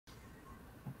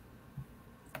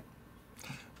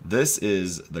This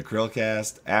is the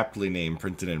CHRILLCAST, aptly named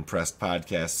Printed and Pressed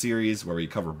podcast series where we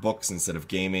cover books instead of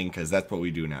gaming, because that's what we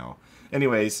do now.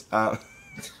 Anyways, I'm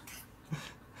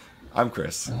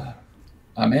Chris.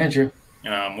 I'm Andrew.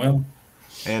 And I'm Will.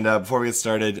 And before we get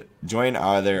started, join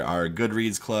either our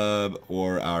Goodreads club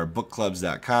or our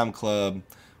bookclubs.com club,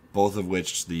 both of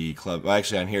which the club, well,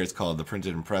 actually on here it's called the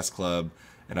Printed and Pressed Club,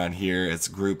 and on here it's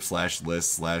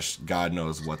group/list/ God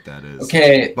knows what that is.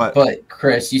 Okay, but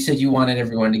Chris, you said you wanted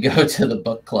everyone to go to the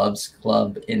book clubs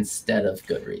club instead of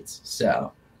Goodreads,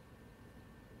 so...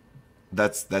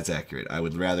 That's accurate. I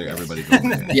would rather everybody go.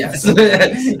 Yes,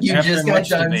 you After just got much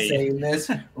done debate. saying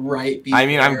this right before. I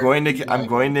mean, I'm going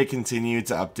to continue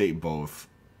to update both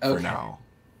for now.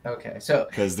 Okay, so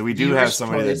because we do have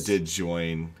somebody that did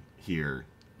join here.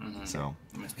 Mm-hmm. So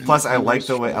plus, I like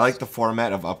the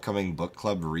format of upcoming book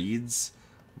club reads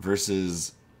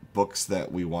versus books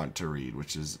that we want to read,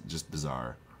 which is just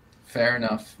bizarre. Fair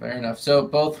enough. So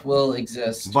both will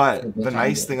exist. But the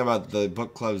nice thing about the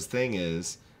book clubs thing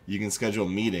is, you can schedule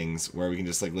meetings where we can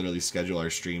just like literally schedule our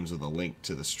streams with a link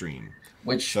to the stream.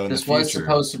 Which this was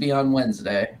supposed to be on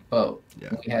Wednesday, but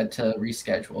we had to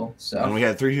reschedule. So and we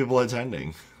had 3 people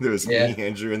attending. There was me,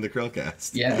 Andrew, and the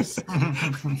CHRILLCAST. Yes.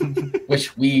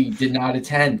 Which we did not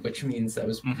attend, which means that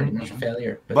was pretty much a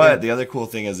failure. But the other cool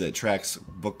thing is it tracks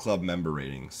book club member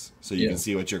ratings, so you can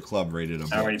see what your club rated a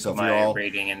book. I already so put my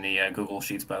rating in the Google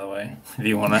Sheets, by the way. If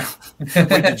you wanna.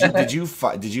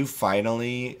 Wait, did you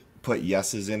finally put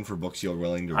yeses in for books you're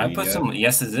willing to read? I put some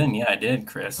yeses in. Yeah, I did,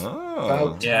 Chris.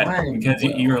 Oh, yeah, because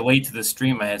you were late to the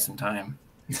stream. I had some time.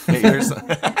 Hey,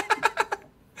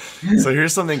 so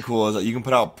here's something cool: is that you can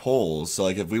put out polls. So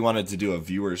like, if we wanted to do a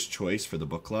viewer's choice for the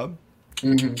book club,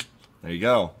 there you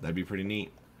go. That'd be pretty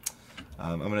neat.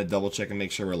 I'm gonna double check and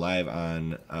make sure we're live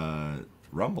on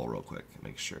Rumble real quick.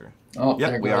 Make sure. Oh,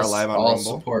 yep, we are live on all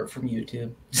Rumble. Support from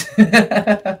YouTube.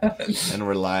 And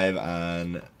we're live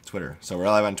on Twitter. So we're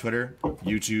live on Twitter,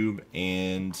 YouTube,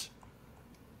 and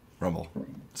Rumble.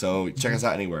 So check us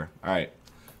out anywhere. All right.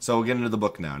 So we'll get into the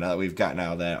book now. Now that we've gotten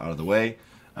all that out of the way.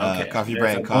 Coffee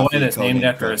brand coffee. That's named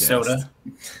after a soda.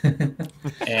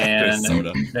 And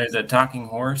there's a talking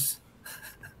horse.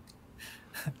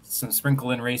 Some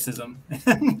sprinkle in racism.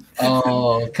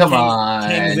 Oh, come on.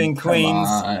 Kings and queens.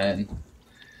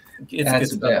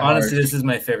 Honestly, this is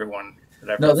my favorite one.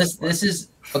 No, this is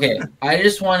okay. I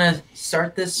just want to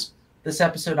start this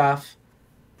episode off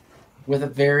with a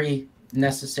very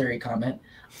necessary comment.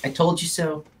 I told you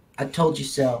so. I told you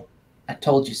so. I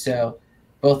told you so.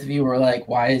 Both of you were like,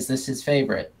 "Why is this his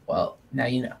favorite?" Well, now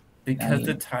you know. Because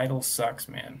the title sucks,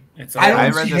 man. I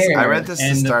read this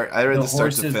to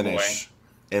start to finish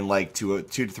in like 2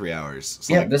 to 3 hours.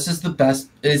 So yeah, this is the best.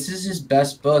 This is his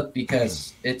best book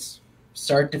because it's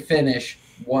start to finish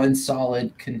one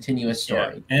solid continuous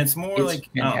story. Yeah. And it's more like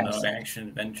fantastic. I don't know, action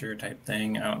adventure type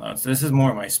thing. I don't know. So this is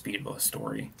more my Speedboat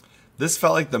story. This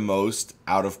felt like the most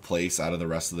out of place out of the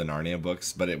rest of the Narnia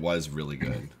books, but it was really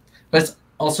good. But it's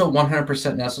also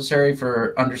 100% necessary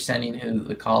for understanding who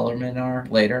the Collarmen are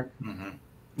later. Mm-hmm.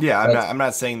 Yeah, I'm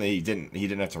not saying that he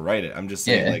didn't have to write it. I'm just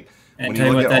saying like and when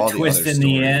you look at all the twist in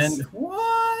the end.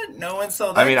 What? No one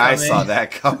saw that. I mean, I saw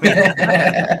that coming.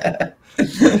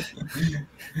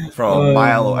 From a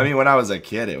mile away. I mean, when I was a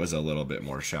kid, it was a little bit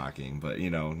more shocking. But, you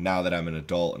know, now that I'm an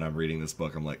adult and I'm reading this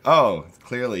book, I'm like, oh,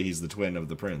 clearly he's the twin of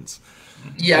the prince.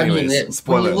 Yeah, anyways, I mean,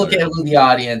 when you look at who the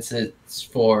audience it's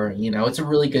for, you know, it's a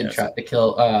really good Trap to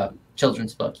Kill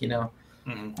children's book, you know.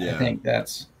 Mm-hmm. Yeah. I think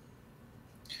that's...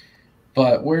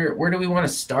 But where do we want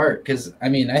to start? Because, I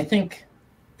mean, I think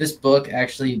this book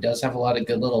actually does have a lot of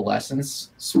good little lessons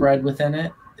spread within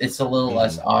it. It's a little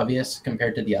less obvious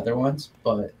compared to the other ones,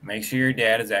 but make sure your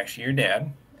dad is actually your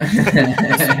dad.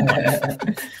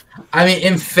 I mean,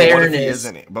 in fairness,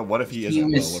 what if he isn't?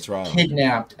 Will? What's wrong?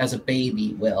 Kidnapped as a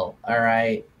baby, Will. All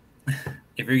right.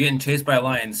 If you're getting chased by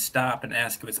lions, stop and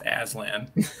ask if it's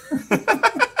Aslan.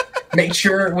 Make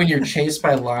sure when you're chased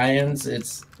by lions,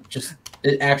 it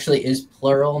actually is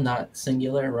plural, not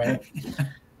singular, right?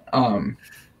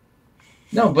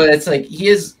 No, but it's like he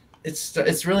is.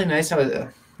 It's really nice how.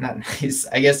 Not nice.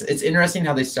 I guess it's interesting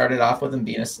how they started off with him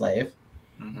being a slave.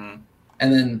 Mm-hmm.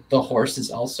 And then the horse is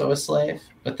also a slave.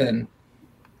 But then,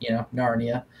 you know,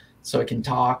 Narnia, so it can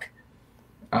talk.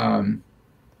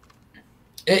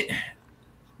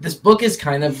 This book is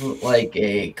kind of like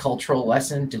a cultural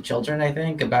lesson to children, I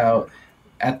think, about,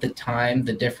 at the time,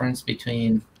 the difference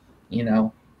between, you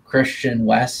know, Christian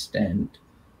West and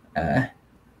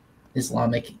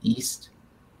Islamic East.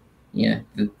 Yeah,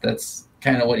 that's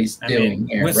kind of what he's doing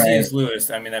here, with right? C.S. Lewis,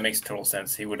 I mean, that makes total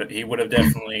sense. He would have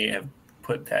definitely have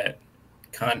put that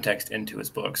context into his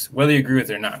books. Whether you agree with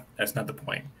it or not, that's not the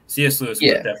point. C.S. Lewis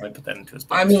would definitely put that into his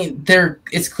books. I mean,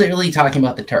 it's clearly talking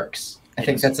about the Turks. I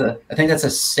think that's a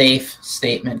safe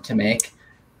statement to make.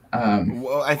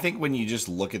 Well, I think when you just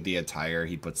look at the attire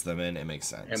he puts them in, it makes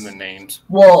sense. And the names.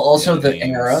 Well, also the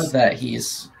era that he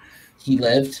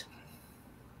lived.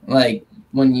 Like,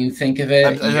 when you think of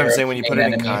it, I'm saying when you put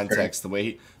it in context, the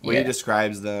way he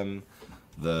describes them,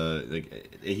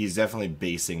 he's definitely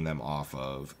basing them off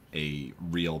of a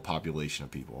real population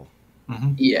of people.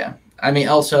 Mm-hmm. Yeah, I mean,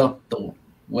 also the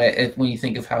way when you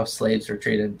think of how slaves were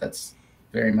treated, that's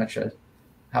very much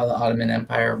how the Ottoman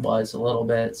Empire was a little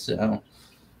bit. So,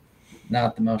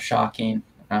 not the most shocking.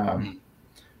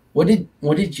 What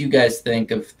did you guys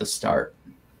think of the start?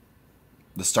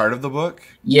 The start of the book?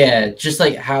 Yeah, just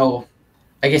like how.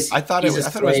 I guess I thought it was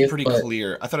pretty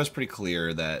clear. I thought it was pretty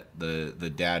clear that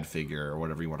the dad figure, or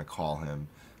whatever you want to call him,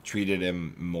 treated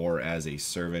him more as a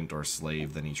servant or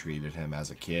slave than he treated him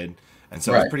as a kid. And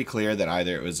so it was pretty clear that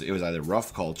either it was either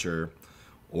rough culture,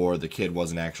 or the kid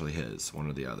wasn't actually his, one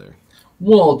or the other.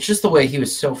 Well, just the way he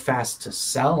was so fast to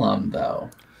sell him,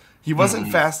 though. He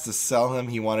wasn't fast to sell him.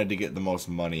 He wanted to get the most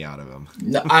money out of him.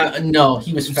 No,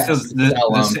 he was fast to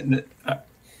sell him.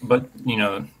 But,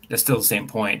 that's still the same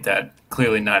point, that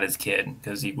clearly not his kid,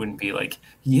 because he wouldn't be like,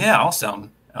 yeah, I'll sell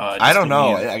him. I don't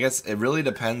know. I guess it really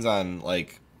depends on,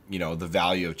 the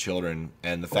value of children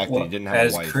and the fact that he didn't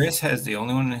have a wife. As Chris has the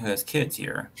only one who has kids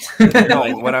here.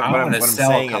 No, what I'm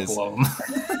saying is...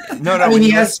 No, I mean, he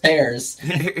has spares.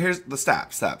 Here's the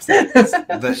stop.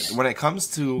 When it comes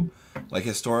to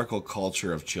historical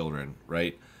culture of children,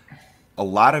 right? A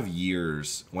lot of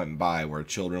years went by where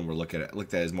children were looked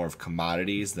at as more of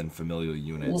commodities than familial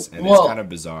units, and it's kind of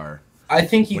bizarre. I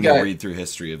think you read through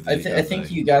history of. I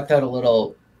think you got that a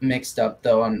little mixed up,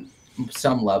 though, on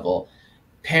some level.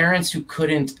 Parents who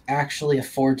couldn't actually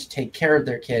afford to take care of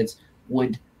their kids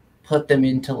would put them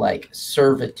into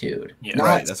servitude. Yeah,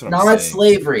 right. That's what I'm saying. Not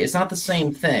slavery. It's not the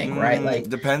same thing, right?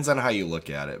 Depends on how you look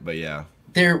at it, but yeah.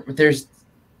 There's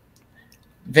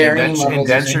varying levels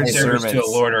of service to a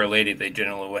lord or a lady. They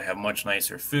generally would have much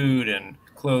nicer food and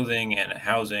clothing and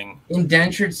housing.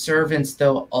 Indentured servants,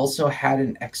 though, also had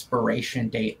an expiration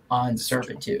date on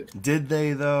servitude. Did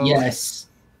they, though? Yes,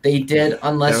 they did.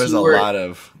 Unless there was a lot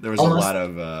of.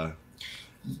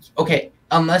 Okay,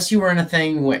 unless you were in a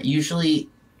thing where usually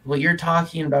what you're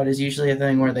talking about is usually a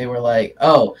thing where they were like,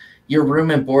 oh, your room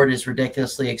and board is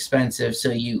ridiculously expensive, so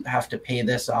you have to pay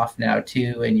this off now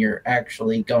too, and you're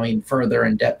actually going further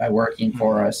in debt by working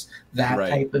for us. That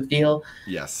type of deal.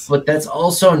 Yes. But that's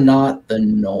also not the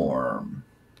norm.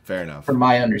 Fair enough. From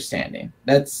my understanding.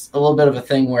 That's a little bit of a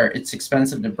thing where it's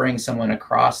expensive to bring someone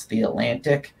across the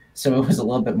Atlantic, so it was a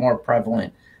little bit more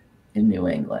prevalent in New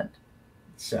England.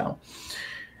 So...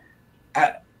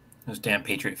 Those damn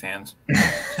Patriot fans.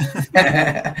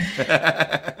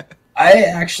 I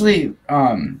actually,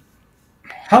 how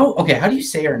do you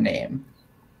say her name?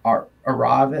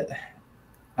 Aravis?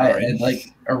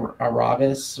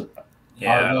 Aravis?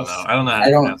 Yeah, I don't know how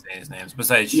to pronounce any of his names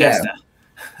besides Shasta.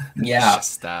 Yeah.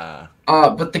 Shasta.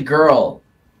 But the girl,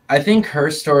 I think her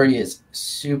story is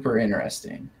super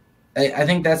interesting. I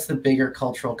think that's the bigger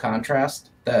cultural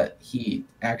contrast that he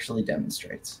actually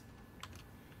demonstrates.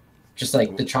 Just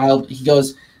like the child,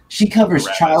 she covers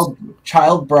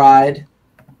child bride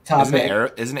topic.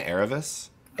 Isn't it Aravis?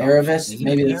 Aravis?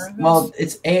 Maybe it's, well,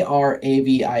 it's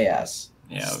Aravis.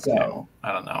 Yeah, okay. So,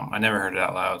 I don't know. I never heard it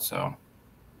out loud, so.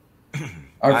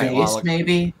 Arvis,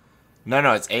 maybe?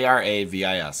 No, it's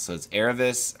Aravis. So it's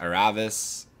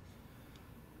Aravis.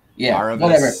 Yeah,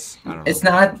 Aravis, whatever. It's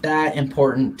not that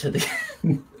important to the...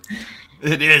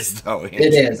 It is, though.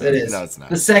 It is. No, it's not.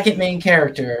 The second main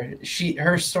character,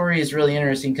 her story is really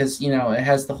interesting because, it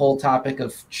has the whole topic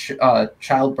of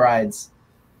child brides.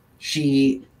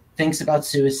 She thinks about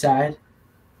suicide,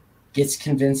 gets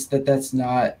convinced that that's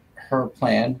not her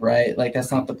plan, right? Like,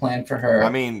 that's not the plan for her.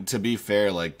 I mean, to be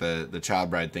fair, the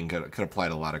child bride thing could apply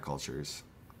to a lot of cultures.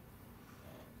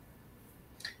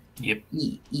 Yep.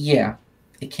 Yeah,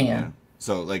 it can. Yeah.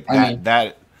 So,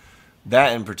 that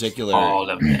in particular... All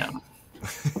of them.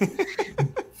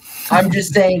 I'm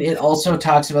just saying it also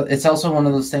talks about, it's also one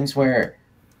of those things where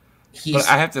But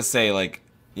I have to say,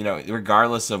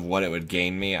 regardless of what it would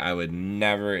gain me, I would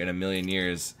never in a million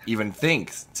years even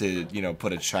think to,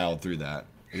 put a child through that.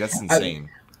 That's insane.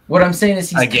 What I'm saying is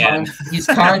he's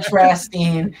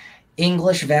contrasting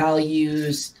English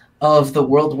values of the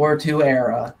World War II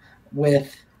era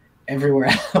with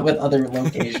everywhere with other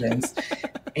locations.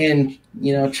 And,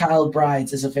 child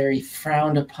brides is a very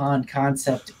frowned upon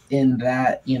concept in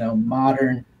that,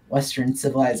 modern Western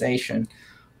civilization.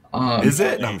 Is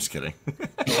it? No, I'm just kidding. A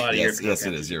lot of Yes, European yes, it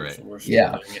countries is. You're right. were still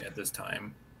Yeah. doing it at this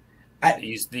time. I-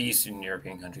 The Eastern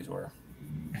European countries were.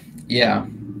 Yeah,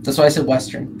 that's why I said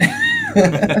Western.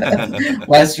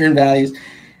 Western values.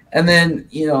 And then,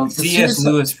 the C.S. suicide-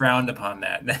 Lewis frowned upon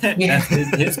that. Yeah.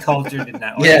 His culture did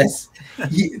not like Yes.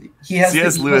 He has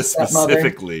C.S. the Lewis stepmother.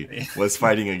 specifically was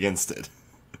fighting against it.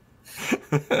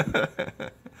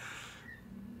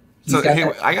 He's So got hey,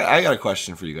 that- I got a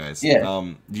question for you guys. Yeah.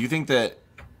 Do you think that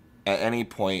at any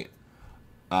point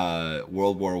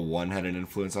World War I had an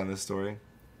influence on this story?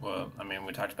 Well, I mean,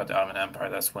 we talked about the Ottoman Empire.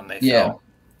 That's when they Yeah. fell.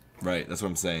 Right, that's what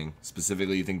I'm saying.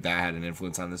 Specifically, you think that had an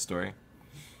influence on this story?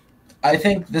 I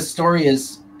think the story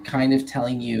is kind of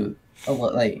telling you,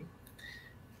 like,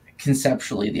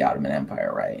 conceptually the Ottoman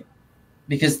Empire, right?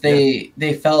 Because they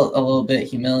felt a little bit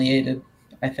humiliated,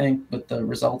 I think, with the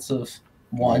results of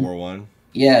World War One.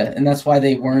 Yeah, and that's why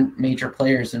they weren't major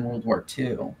players in World War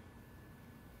II.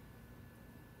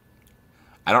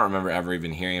 I don't remember ever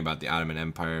even hearing about the Ottoman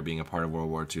Empire being a part of World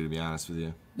War II, to be honest with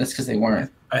you. That's because they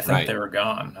weren't. I thought Right. they were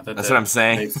gone. I thought That's what I'm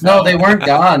saying. No, they weren't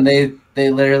gone. They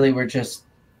literally were just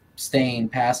staying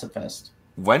pacifist.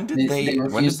 When did They when did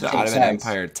refused the to take Ottoman sides.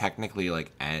 Empire technically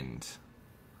end?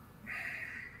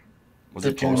 Was The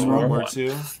it post general World War one.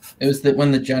 II? It was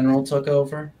when the general took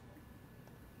over.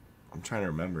 I'm trying to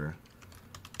remember.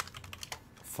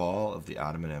 Fall of the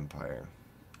Ottoman Empire.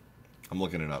 I'm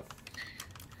looking it up.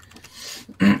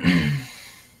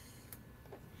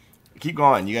 Keep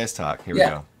going. You guys talk. Here we Yeah.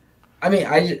 go. I mean,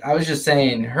 I was just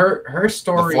saying her The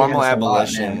story. formal has a lot,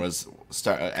 abolition man. was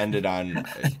ended on.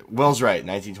 Will's right.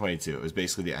 1922. It was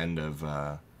basically the end of.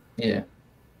 Yeah.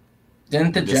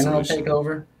 Didn't the general Dissolution. take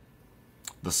over?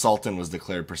 The Sultan was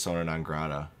declared persona non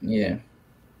grata. Yeah.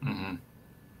 Hmm.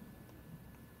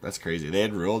 That's crazy. They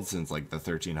had ruled since like the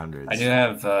 1300s. I do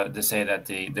have to say that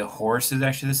the horse is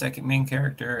actually the second main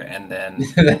character, and then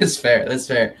That's fair. That's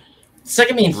fair.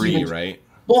 Second main Bree, human. right?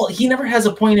 Well, he never has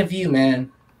a point of view,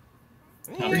 man.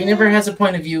 He never has a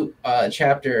point of view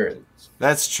chapter.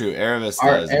 That's true. Erebus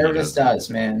Our does. and he Erebus doesn't. does,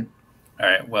 man. all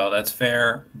right, well that's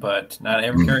fair, but not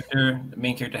every character, the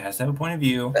main character, has to have a point of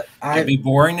view. It'd be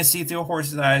boring to see through a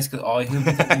horse's eyes because all he'll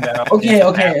be thinking about Okay, is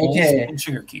okay, apples okay. and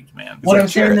sugar cubes, man. What It's I'm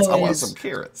saying carrots. though I want is- some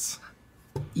carrots.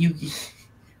 You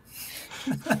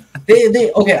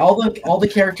they okay, all the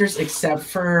characters except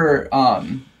for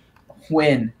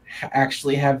Quinn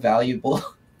actually have valuable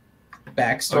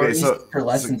backstories for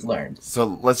lessons learned.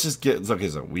 So let's just get okay.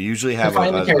 So we usually have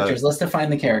Define the characters. Let's define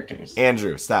the characters.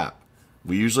 Andrew, stop.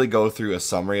 We usually go through a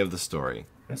summary of the story,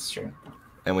 That's true.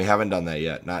 and we haven't done that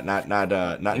yet. Not in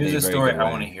a Here's a very story good I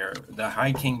way. want to hear: the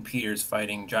High King Peter's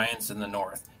fighting giants in the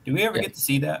north. Do we ever Yeah. get to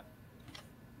see that?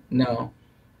 No.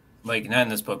 Like not in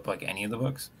this book, but like any of the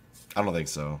books. I don't think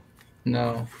so.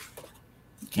 No.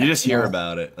 You just hear No.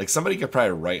 about it. Like somebody could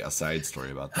probably write a side story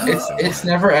about that. It's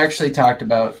never actually talked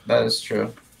about. That is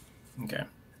true. Okay.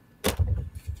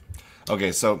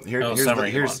 Okay, so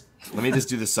Summary, let me just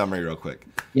do the summary real quick.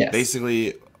 Yes.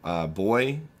 Basically,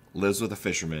 boy lives with a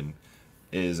fisherman,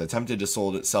 is attempted to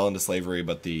sell into slavery,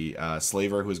 but the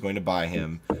slaver who is going to buy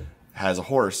him has a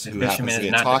horse The who happens fisherman to be is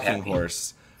a not talking happy.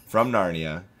 horse from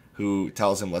Narnia who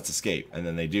tells him, let's escape. And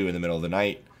then they do in the middle of the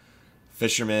night.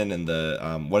 Fisherman and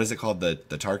the, what is it called? The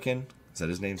Tarkin? Is that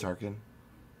his name, Tarkin?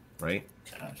 Right?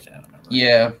 Gosh, I don't remember.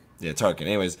 Yeah. Yeah, Tarkin.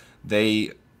 Anyways,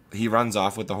 he runs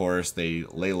off with the horse. They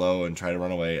lay low and try to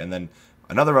run away, and then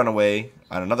another runaway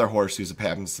on another horse who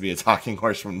happens to be a talking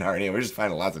horse from Narnia. We're just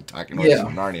finding lots of talking horses Yeah.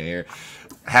 from Narnia here.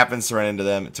 Happens to run into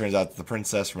them. It turns out that the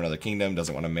princess from another kingdom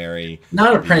doesn't want to marry.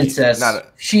 Not a princess. not a-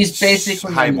 She's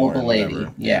basically a highborn, noble lady.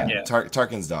 whatever. Yeah. Yeah.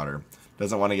 Tarkin's daughter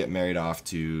doesn't want to get married off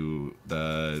to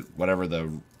whatever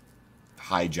the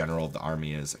high general of the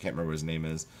army is. I can't remember what his name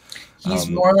is. He's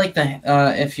more like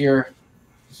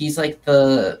he's like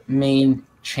the main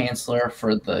chancellor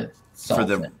for the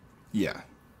Sultan. Yeah.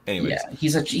 Anyways.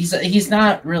 Yeah, he's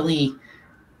not really.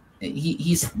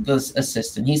 He's the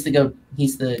assistant. He's the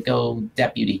go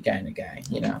deputy kind of guy.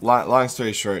 You know. Long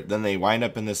story short, then they wind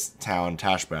up in this town,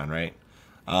 Tashbaan, right?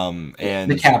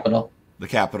 And The capital, the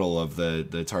capital of the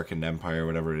Tarkin Empire,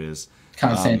 whatever it is.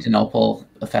 Constantinople,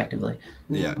 effectively.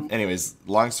 Yeah. Anyways,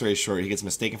 long story short, he gets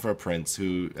mistaken for a prince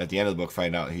who, at the end of the book,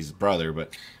 find out he's his brother,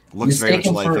 but looks very much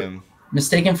Mistaken like for- him.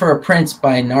 Mistaken for a prince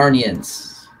by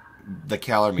Narnians. The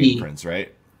Calamine He- prince,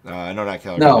 right? No, not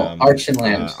Calamine. No,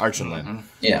 Archenland. Archenland. Mhm.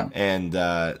 Yeah.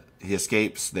 And he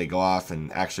escapes. They go off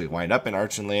and actually wind up in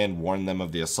Archenland, warn them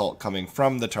of the assault coming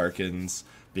from the Tarkins,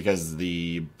 because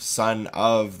the son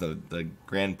of the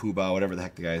Grand Poobah, whatever the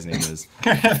heck the guy's name is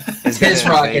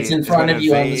Tizrock, it's in front of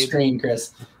you on the screen,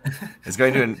 Chris. Is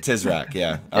going to Tizrak,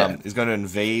 yeah. Yeah. Is going to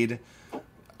invade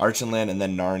Archenland and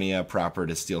then Narnia proper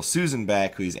to steal Susan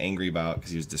back, who he's angry about because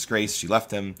he was disgraced. She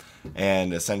left him,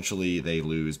 and essentially they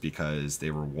lose because they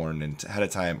were warned ahead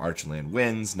of time. Archenland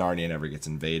wins, Narnia never gets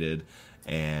invaded,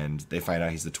 and they find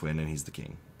out he's the twin and he's the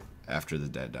king after the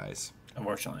dead dies. Of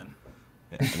Archenland.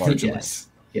 Yeah, of Archenland.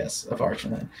 Yes, of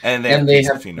Archenland. And they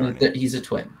have he's a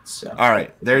twin. So. All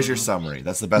right, there's your summary.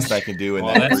 That's the best I can do. Well,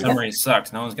 that summary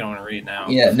sucks. No one's gonna want to read it now.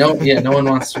 No one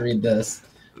wants to read this.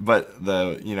 But is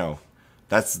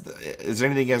there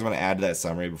anything you guys want to add to that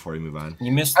summary before we move on?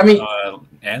 You missed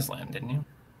Aslan, didn't you?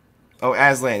 Oh,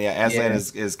 Aslan, yeah. Aslan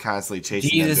is constantly chasing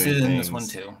Jesus them. Jesus is in this one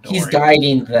too. He's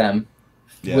guiding them.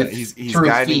 Yeah, he's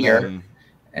guiding fear. them.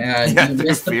 And you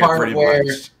missed the part where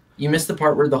you missed the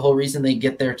part where the whole reason they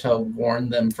get there to warn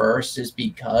them first is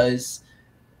because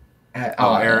I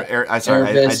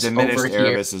diminished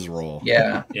Erebus's role.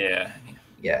 Yeah. Yeah.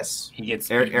 Yes. He gets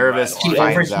Erebus. He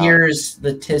overhears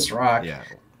the Tisroc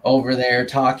over there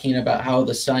talking about how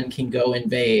the sun can go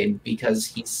invade because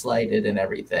he's slighted and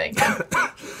everything.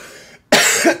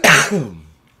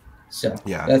 So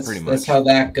yeah, that's how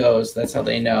that goes. That's how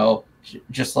they know.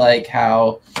 Just like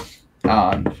how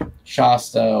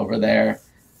Shasta over there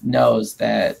knows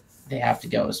that they have to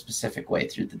go a specific way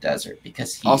through the desert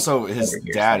because his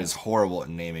dad is horrible at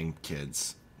naming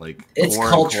kids. Like it's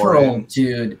cultural,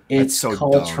 dude. It's so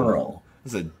cultural. Dumb.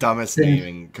 It's the dumbest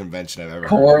naming convention I've ever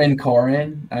heard.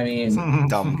 Corin. I mean,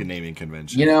 dumb naming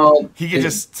convention. He could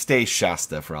just stay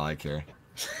Shasta for all I care.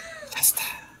 Shasta.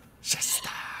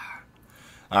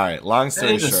 All right. Long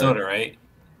story short. Soda, right?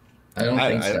 I don't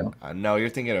think so. No, you're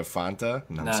thinking of Fanta.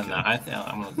 No, I'm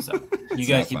gonna look this up. You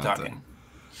guys keep talking.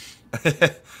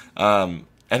 I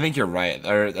think you're right.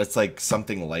 Or it's like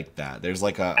something like that. There's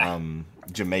like a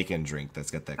Jamaican drink that's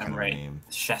got that kind of name.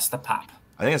 Shasta Pop.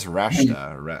 I think it's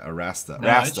Rasta. Rasta. No,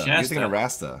 Rasta. You're thinking of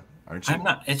Rasta, aren't you? I'm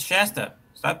not. It's Shasta.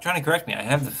 Stop trying to correct me. I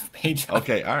have the page up.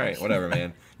 Okay. All right. Whatever,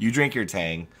 man. You drink your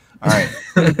Tang. All right.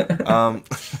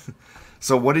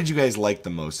 So what did you guys like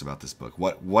the most about this book?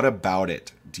 What about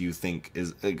it do you think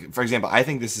is, for example, I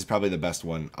think this is probably the best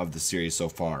one of the series so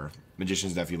far.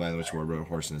 Magician's Nephew, Lion the Witch, Ward, Road,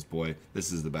 Horse and His Boy.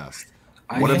 This is the best.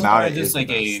 What about it is like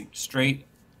a straight,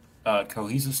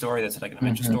 cohesive story that's like an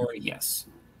adventure story? Yes.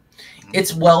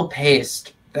 It's well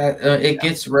paced. It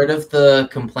gets rid of the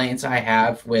complaints I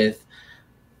have with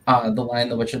The Lion,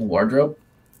 the Witch, and the Wardrobe,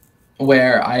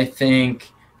 where I think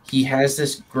he has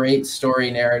this great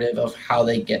story narrative of how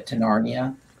they get to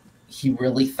Narnia. He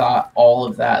really thought all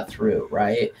of that through,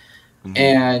 right? Mm-hmm.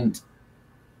 And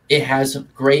it has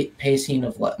great pacing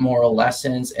of moral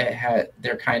lessons.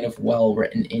 They're kind of well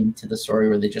written into the story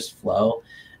where they just flow.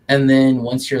 And then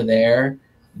once you're there,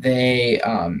 they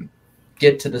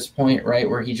get to this point, right,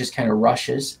 where he just kind of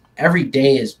rushes. Every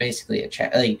day is basically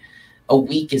a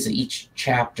week is each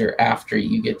chapter after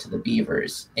you get to the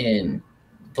beavers in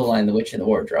The Lion, the Witch, and the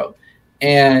Wardrobe.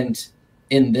 And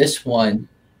in this one,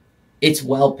 it's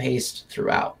well paced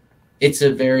throughout. It's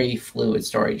a very fluid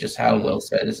story, just how Will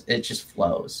said. It just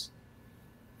flows.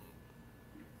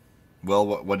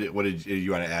 Well, what did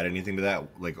you want to add anything to that?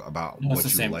 Like about what you the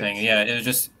same liked? thing. Yeah, it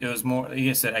was more. Like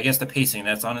I said, I guess the pacing.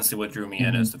 That's honestly what drew me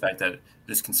in is the fact that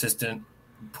this consistent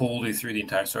pulled you through the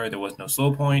entire story. There was no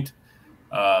slow point.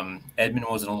 Edmund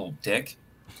wasn't a little dick.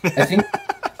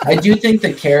 I do think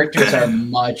the characters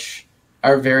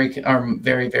are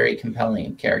very, very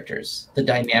compelling characters. The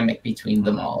dynamic between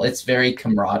them all. It's very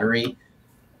camaraderie.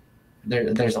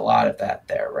 There's a lot of that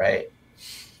there, right?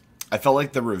 I felt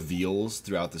like the reveals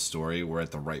throughout the story were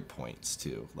at the right points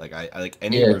too. Like I like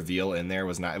any reveal in there it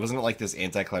wasn't like this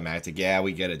anticlimactic, yeah,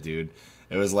 we get it, dude.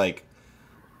 It was like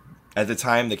at the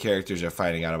time the characters are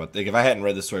finding out about, like, if I hadn't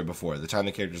read the story before, the time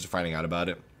the characters are finding out about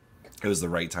it, it was the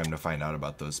right time to find out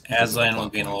about those. Aslan was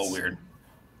being a little weird.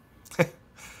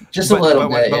 Just a little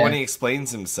bit. But when he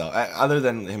explains himself, other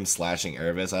than him slashing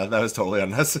Erebus, I thought that was totally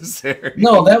unnecessary.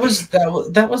 No, that was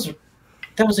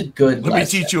a good Let me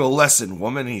teach you a lesson,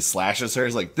 woman. He slashes her.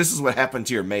 He's like, this is what happened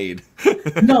to your maid.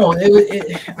 No,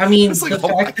 I mean, it's like,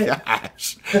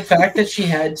 the fact that she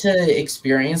had to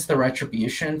experience the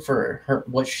retribution for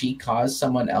what she caused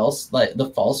someone else, like the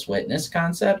false witness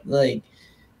concept, like,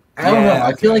 I don't know.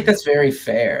 I feel like that's very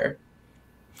fair.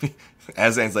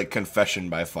 Aslan's like confession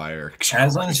by fire.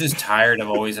 Aslan's just tired of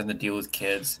always having to deal with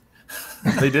kids.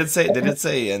 They did say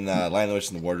in Lion, the Witch,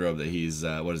 and the Wardrobe that he's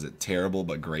terrible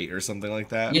but great or something like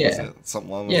that. Yeah,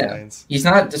 something along those lines. He's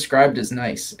not described as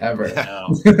nice ever. Yeah.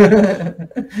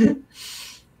 No.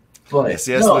 But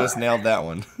C.S. Lewis nailed that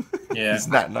one. Yeah, he's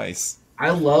not nice.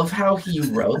 I love how he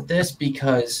wrote this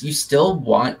because you still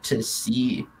want to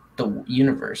see the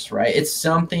universe, right? It's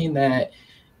something that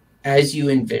as you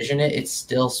envision it, it's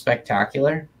still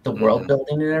spectacular, the world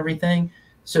building and everything.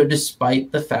 So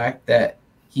despite the fact that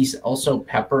he's also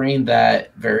peppering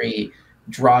that very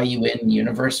draw you in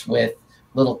universe with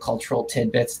little cultural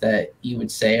tidbits that you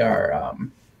would say are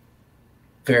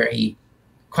very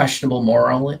questionable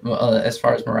moral as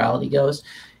far as morality goes,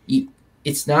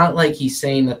 it's not like he's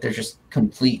saying that they're just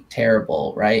complete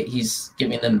terrible, right? He's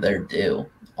giving them their due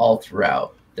all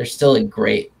throughout. They're still a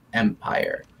great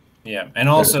empire. Yeah, and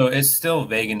also it's still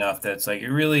vague enough that it's like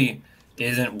it really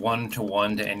isn't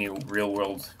one-to-one to any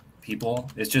real-world people.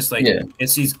 It's just like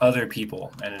it's these other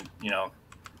people, and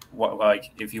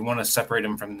like if you want to separate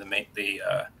them from the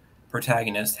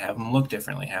protagonist, have them look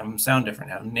differently, have them sound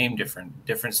different, have them name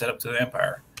different setup to the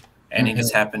empire, and he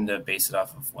just happened to base it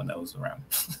off of when that was around.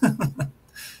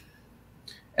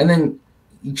 And then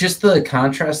just the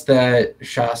contrast that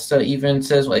Shasta even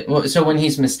says, like, so when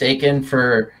he's mistaken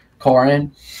for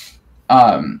Corin,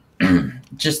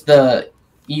 just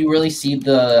you really see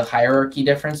the hierarchy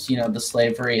difference, the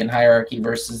slavery and hierarchy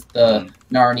versus the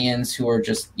Narnians who are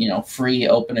just, free,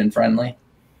 open, and friendly.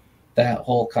 That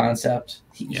whole concept.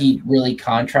 He really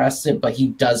contrasts it, but he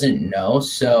doesn't know.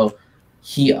 So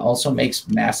he also makes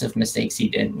massive mistakes he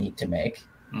didn't need to make.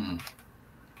 Mm-hmm.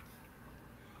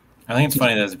 I think it's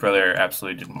funny that his brother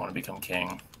absolutely didn't want to become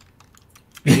king.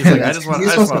 He's like, I just want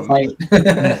to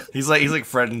fight. He's like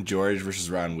Fred and George versus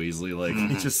Ron Weasley. Like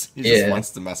he just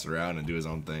wants to mess around and do his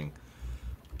own thing.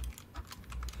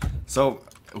 So,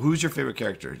 who's your favorite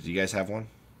character? Do you guys have one?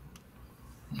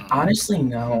 Honestly,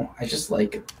 no. I just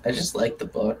like the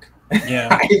book. Yeah.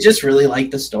 I just really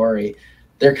like the story.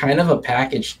 They're kind of a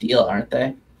package deal, aren't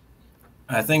they?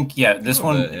 I think this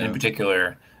one in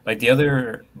particular. Like the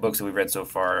other books that we've read so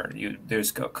far,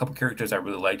 there's a couple characters I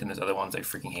really liked, and there's other ones I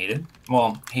freaking hated.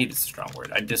 Well, hate is a strong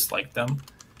word. I disliked them.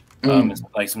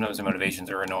 Like sometimes the motivations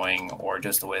are annoying, or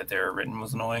just the way that they're written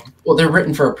was annoying. Well, they're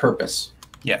written for a purpose.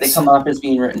 Yes, they come off as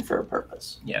being written for a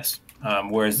purpose. Yes.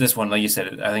 Whereas this one, like you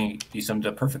said, I think you summed it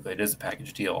up perfectly. It is a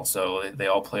package deal, so they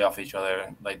all play off each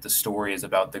other. Like the story is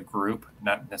about the group,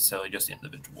 not necessarily just the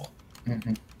individual.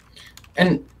 Mm-hmm.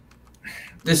 And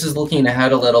this is looking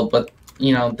ahead a little, but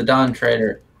the Dawn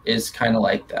Trader is kind of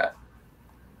like that.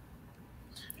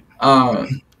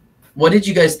 What did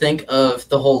you guys think of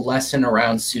the whole lesson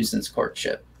around Susan's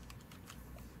courtship?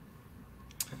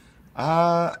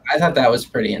 I thought that was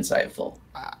pretty insightful.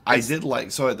 I did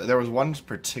like, so there was one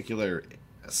particular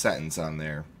sentence on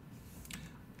there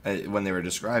when they were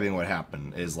describing what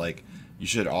happened is like, you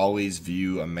should always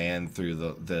view a man through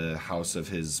the house of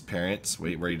his parents,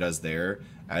 where he does there,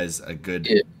 as a good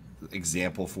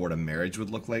example for what a marriage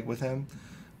would look like with him.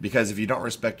 Because if you don't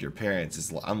respect your parents,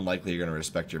 it's unlikely you're going to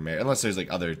respect your marriage, unless there's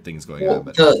like other things going on.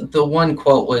 But the one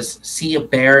quote was, "See a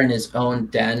bear in his own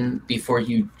den before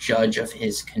you judge of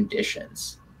his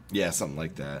conditions." Yeah, something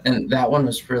like that. And that one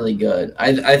was really good.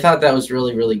 I thought that was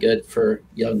really, really good for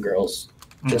young girls,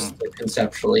 just to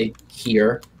conceptually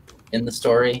hear in the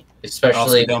story,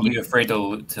 especially. Also, don't be afraid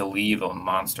to leave a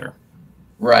monster.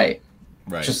 Right.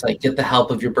 Right. Just like get the help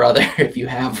of your brother if you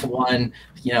have one.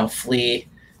 Flee.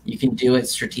 You can do it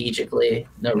strategically.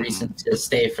 No reason to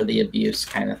stay for the abuse,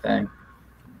 kind of thing.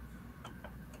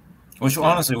 Which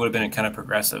honestly would have been kind of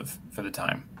progressive for the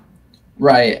time.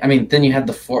 Right. I mean, then you had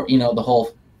the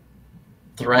whole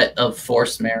threat of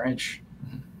forced marriage,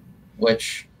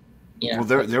 which, Well,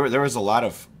 there was a lot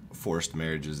of forced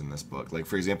marriages in this book. Like,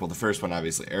 for example, the first one,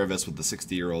 obviously, Erebus with the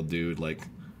 60-year-old dude. Like,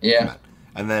 yeah.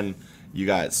 And then you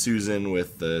got Susan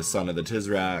with the son of the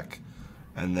Tizrak.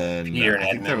 And then Peter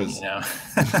and Edmund, there was,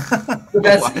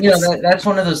 that's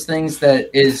one of those things that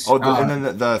is. And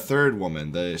then the third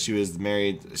woman, she was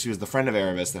the friend of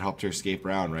Erebus that helped her escape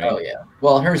around, right? Oh yeah.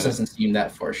 Well, hers doesn't seem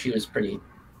that forced. She was pretty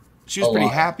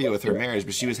happy with her marriage,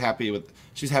 but she was happy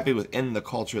within the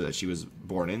culture that she was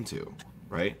born into,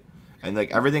 right? And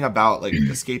like everything about like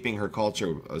escaping her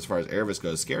culture as far as Erebus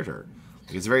goes scared her.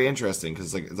 Like, it's very interesting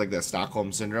because it's like that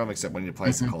Stockholm syndrome, except when it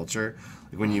applies to culture.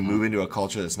 Like when you move into a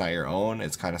culture that's not your own,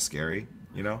 it's kind of scary,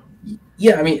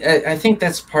 Yeah, I mean, I think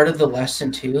that's part of the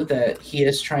lesson too that he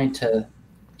is trying to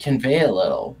convey a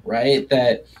little, right?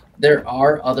 That there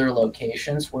are other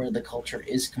locations where the culture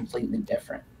is completely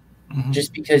different.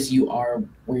 Just because you are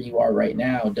where you are right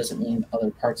now doesn't mean other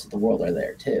parts of the world are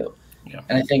there too. Yeah.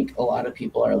 And I think a lot of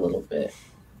people are a little bit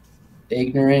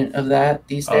ignorant of that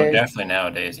these days. Oh, definitely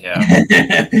nowadays, yeah.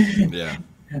 Yeah.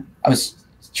 I was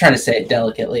trying to say it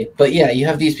delicately, but yeah, you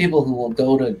have these people who will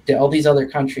go to all these other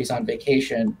countries on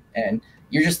vacation, and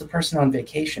you're just the person on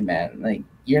vacation, man. Like,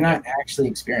 you're not actually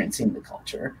experiencing the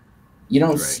culture. You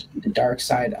don't see the dark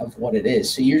side of what it is.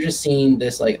 So you're just seeing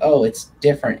this like, oh, it's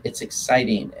different, it's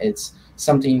exciting, it's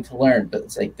something to learn, but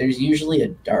it's like there's usually a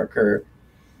darker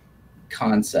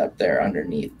concept there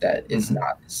underneath that is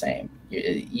not the same.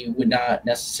 You would not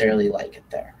necessarily like it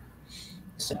there.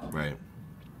 So right.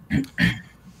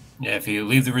 Yeah, if you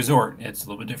leave the resort, it's a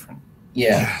little bit different.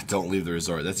 Yeah. Don't leave the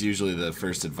resort. That's usually the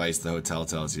first advice the hotel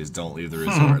tells you is don't leave the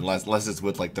resort unless it's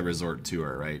with like the resort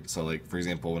tour, right? So like for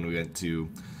example, when we went to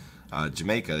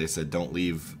Jamaica, they said don't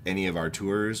leave any of our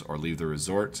tours or leave the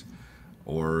resort,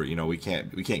 or you know we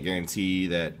can't guarantee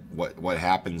that what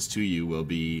happens to you will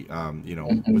be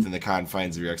within the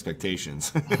confines of your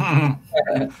expectations.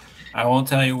 I won't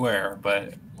tell you where,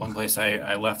 but one place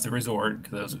I left the resort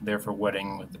because I was there for a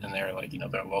wedding, and they're like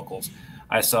they're locals.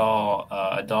 I saw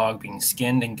a dog being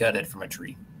skinned and gutted from a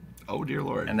tree. Oh dear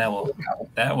Lord! And that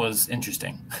was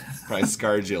interesting. Probably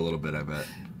scarred you a little bit, I bet.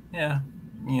 Yeah,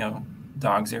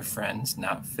 dogs are friends,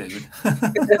 not food.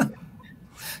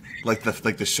 like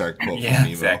the shark quote. Yeah, from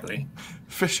Nemo. Exactly.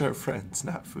 Fish are friends,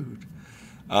 not food.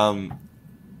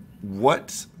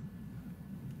 What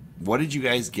did you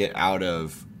guys get out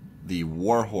of the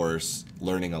warhorse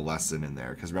learning a lesson in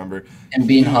there? Because remember, and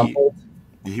being humbled.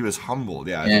 He was humbled.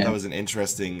 Yeah, I thought that was an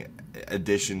interesting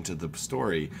addition to the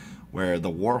story, where the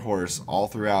warhorse all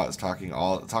throughout is talking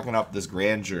up this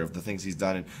grandeur of the things he's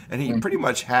done, and he pretty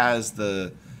much has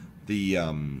the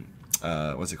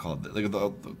what's it called?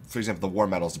 For example, the war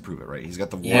medals to prove it. Right? He's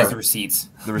got the receipts.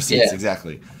 The receipts,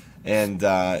 exactly. And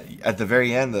at the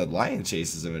very end, the lion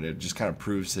chases him, and it just kind of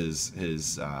proves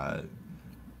his.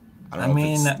 I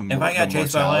if I got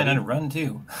chased by a lion, I'd run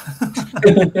too.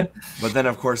 But then,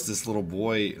 of course, this little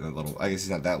boy, I guess he's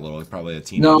not that little, he's probably a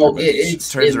teenager. No,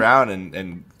 turns around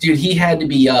and. Dude, he had to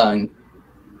be young.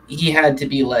 He had to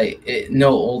be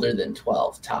no older than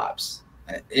 12 tops.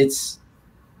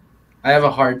 I have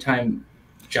a hard time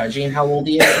judging how old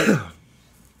he is.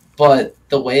 But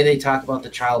the way they talk about the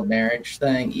child marriage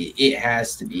thing, it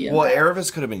has to be.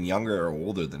 Aravis could have been younger or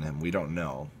older than him. We don't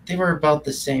know. They were about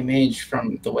the same age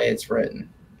from the way it's written.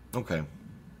 Okay.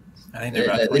 I think they're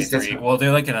about 23. Well,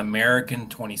 they're like an American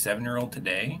 27-year-old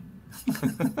today.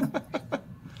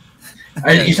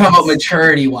 You're talking about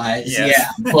maturity-wise, yes.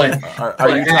 Yeah. But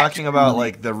are you talking about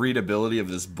like the readability of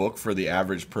this book for the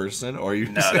average person, or you?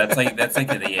 No, that's like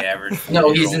the average.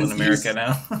 No, he's in America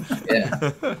now.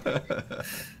 Yeah.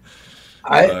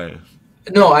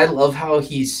 I love how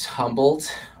he's humbled,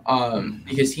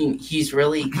 because he's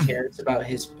really cares about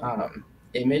his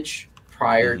image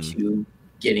prior to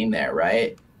getting there,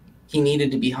 right? He needed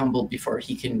to be humbled before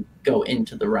he can go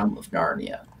into the realm of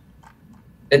Narnia.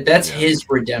 That's his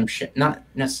redemption, not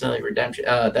necessarily redemption.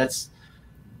 That's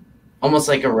almost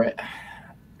like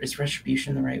is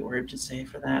retribution the right word to say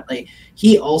for that? Like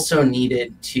he also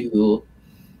needed to,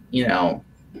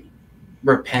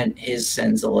 repent his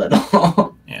sins a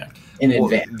little. Yeah. In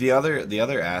advance. The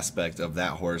other aspect of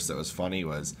that horse that was funny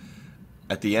was,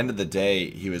 at the end of the day,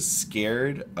 he was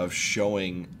scared of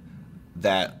showing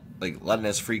that, like letting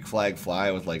his freak flag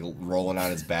fly with like rolling on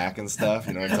his back and stuff.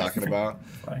 You know what I'm talking about?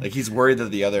 Right. Like he's worried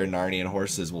that the other Narnian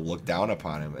horses will look down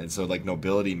upon him, and so like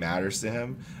nobility matters to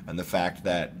him, and the fact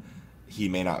that he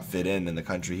may not fit in the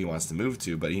country he wants to move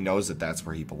to, but he knows that that's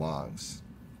where he belongs.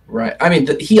 Right. I mean,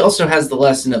 he also has the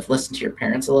lesson of listen to your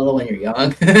parents a little when you're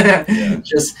young.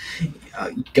 Just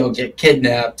go get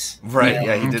kidnapped. Right.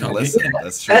 Yeah, he didn't listen.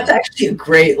 That's true. That's actually a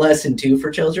great lesson too for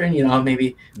children.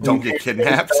 Maybe don't get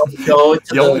kidnapped. You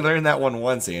only learned that one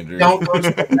once, Andrew. Don't go to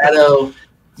the meadow.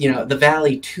 The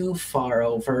valley too far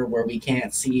over where we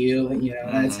can't see you.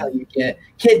 That's how you get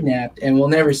kidnapped, and we'll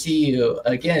never see you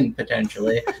again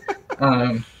potentially.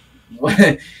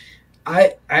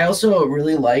 I also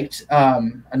really liked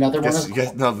another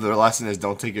one. No, the lesson is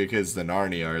don't take your kids to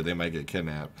Narnia or they might get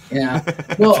kidnapped. Yeah.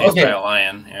 Well, okay. By a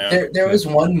lion. Yeah. There was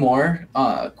one more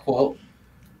quote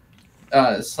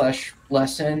 /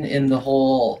 lesson in the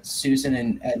whole Susan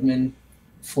and Edmund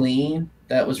fleeing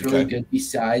that was really good.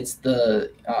 Besides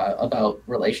the about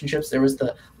relationships, there was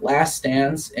the last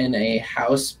stands in a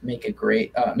house make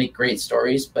great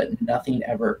stories, but nothing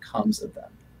ever comes of them.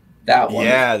 That one.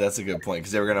 Yeah, that's a good point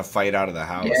because they were going to fight out of the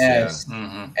house. Yes. Yeah.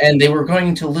 Mm-hmm. And they were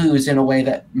going to lose in a way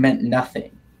that meant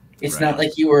nothing. It's not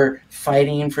like you were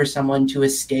fighting for someone to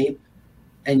escape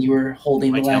and you were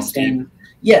holding the last stand.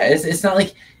 Yeah, it's not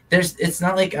like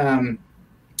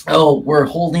we're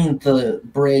holding the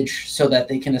bridge so that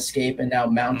they can escape and now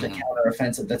mount a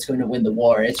counteroffensive that's going to win the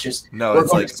war. It's just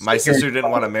it's like my sister didn't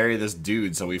want to marry this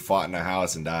dude, so we fought in a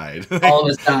house and died. All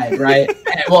of us died, right?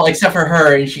 Well, except for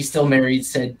her, and she still married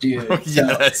said dude.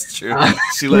 Yeah, that's true.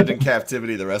 She lived in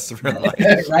captivity the rest of her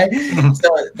life, right?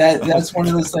 So that's one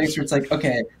of those things where it's like,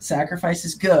 okay, sacrifice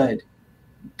is good,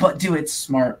 but do it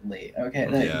smartly. Okay,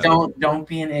 Yeah. Don't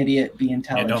be an idiot. Be Yeah,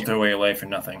 intelligent. don't throw away your life for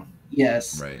nothing.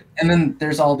 Yes. Right. And then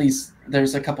there's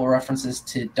a couple references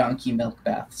to donkey milk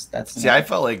baths. See, I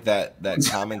felt like that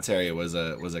commentary was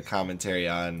a commentary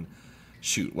on,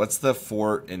 shoot, what's the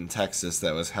fort in Texas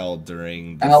that was held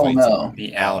during the Alamo. fights?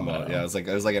 The Alamo. Yeah, it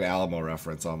was like an Alamo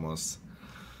reference almost.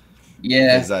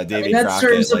 Yeah. Because Davy that Crockett,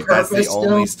 serves a like that's the purpose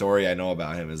only still. story I know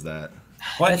about him is that.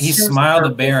 What? That He serves a smiled a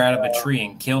purpose, bear out of a though. tree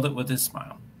and killed it with his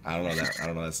smile. I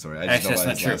don't know that story. I just Actually, know that's about not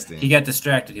his true. last name. He got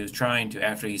distracted. He was trying to,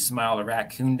 after he smiled a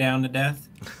raccoon down to death,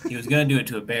 he was going to do it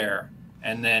to a bear,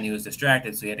 and then he was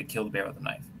distracted, so he had to kill the bear with a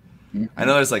knife. I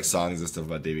know there's like songs and stuff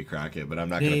about Davy Crockett, but I'm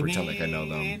not going to pretend like I know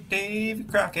them. Davy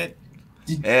Crockett.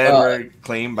 And we're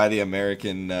claimed by the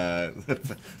American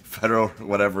federal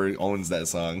whatever owns that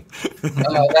song.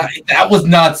 That was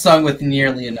not sung with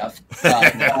nearly enough.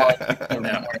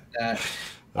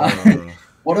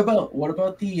 What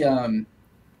about the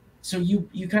so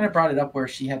you kind of brought it up where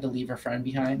she had to leave her friend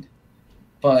behind,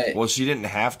 but well, she didn't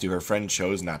have to. Her friend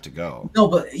chose not to go. no,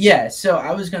 but yeah. So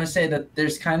I was gonna say that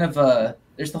there's kind of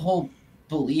there's the whole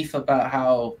belief about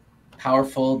how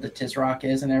powerful the Tizrock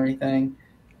is and everything,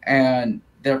 and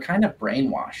they're kind of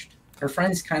brainwashed. Her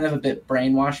friend's kind of a bit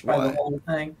brainwashed by the whole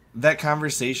thing. That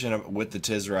conversation with the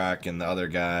Tizrock and the other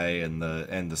guy and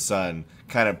the son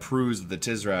kind of proves that the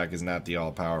Tizrock is not the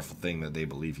all-powerful thing that they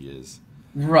believe he is.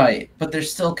 Right, but they're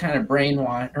still kind of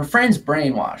brainwashed. Her friend's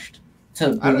brainwashed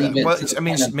to believe it. Well, I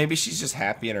mean, maybe she's just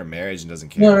happy in her marriage and doesn't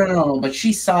care. No. But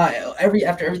she saw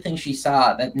after everything she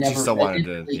saw that never. She still wanted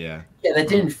to, yeah. Yeah, that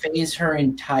didn't phase her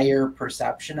entire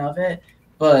perception of it.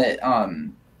 But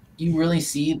you really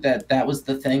see that was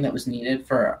the thing that was needed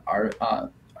for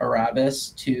Arabis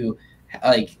to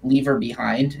like leave her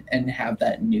behind and have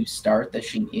that new start that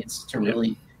she needs to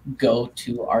really go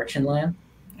to Archenland.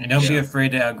 And don't be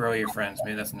afraid to outgrow your friends.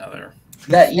 Maybe that's another.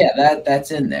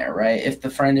 That's in there, right? If the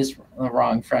friend is the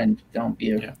wrong friend, don't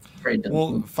be afraid to.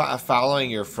 Well,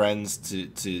 following your friends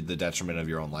to the detriment of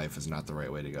your own life is not the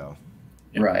right way to go.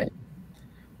 Yeah. Right.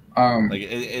 Like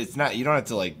it's not. You don't have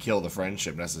to like kill the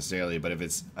friendship necessarily, but if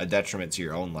it's a detriment to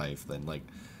your own life, then like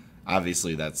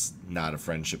obviously that's not a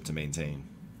friendship to maintain.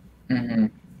 Mm-hmm.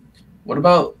 What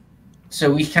about?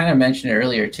 So we kind of mentioned it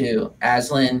earlier too.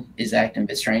 Aslan is acting a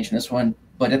bit strange in this one,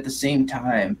 but at the same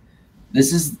time,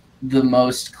 this is the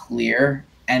most clear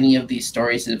any of these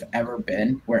stories have ever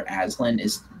been where Aslan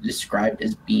is described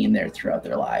as being there throughout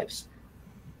their lives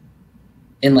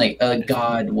in like a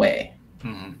god way.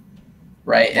 Mm-hmm.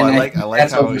 Right. Well, and I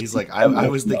like how he's like, I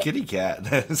was the kitty cat.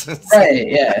 Right,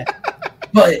 yeah.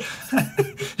 But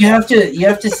you have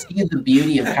to see the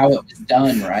beauty of how it was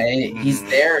done, right? He's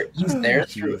there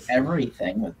through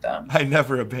everything with them. I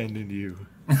never abandoned you.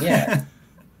 Yeah.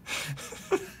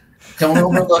 Don't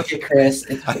overlook it, Chris.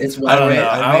 It's I don't know.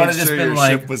 I would have sure just been your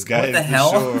like, ship was what guided the to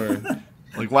hell? shore.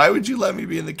 Like, why would you let me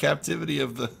be in the captivity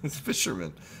of the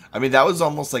fisherman? I mean, that was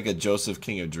almost like a Joseph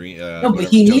King of Dream. No, but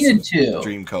he needed to.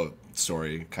 Dreamcoat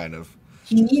story, kind of.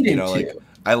 He needed to. Like,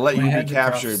 I let you had be the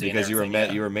captured prophecy and because you were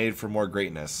everything, you were made for more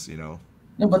greatness. No,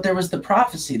 but there was the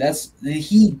prophecy.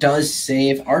 He does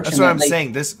save Archenland. That's what I'm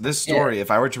saying. This story,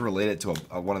 if I were to relate it to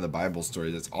one of the Bible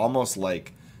stories, it's almost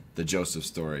like the Joseph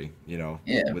story,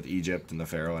 with Egypt and the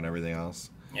Pharaoh and everything else.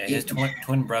 Yeah, his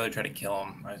twin brother tried to kill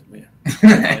him. I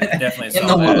definitely in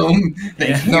saw the that. womb, they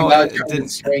Yeah. came No, out it trying to didn't.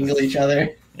 strangle each other.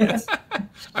 Yes.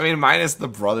 I mean, minus the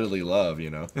brotherly love,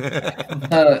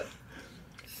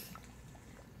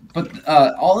 But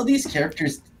all of these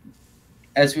characters,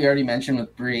 as we already mentioned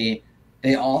with Bree,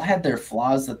 they all had their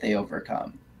flaws that they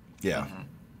overcome. Yeah. Mhm.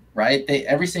 Right?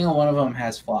 Every single one of them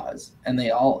has flaws, and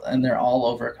they're all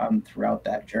overcome throughout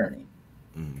that journey.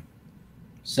 Mm-hmm.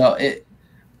 So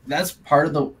that's part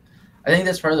of the. I think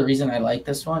that's part of the reason I like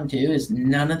this one too. Is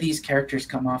none of these characters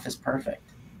come off as perfect.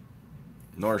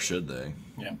 Nor should they.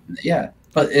 Yeah,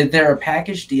 but they're a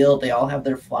package deal. They all have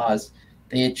their flaws.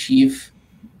 They achieve,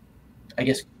 I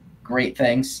guess, great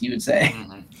things. You would say.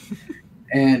 Mhm.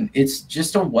 And it's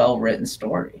just a well-written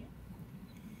story.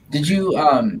 Did you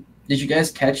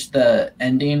guys catch the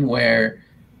ending where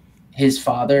his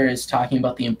father is talking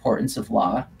about the importance of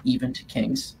law, even to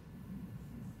kings?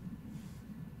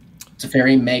 It's a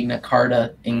very Magna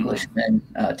Carta Englishman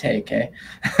take, eh?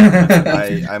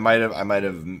 I might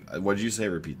have. What did you say?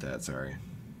 Repeat that. Sorry.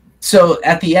 So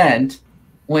at the end,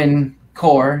 when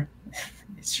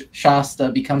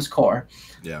Shasta becomes Kor,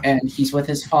 and he's with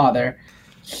his father,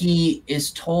 he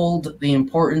is told the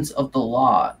importance of the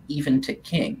law, even to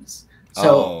kings.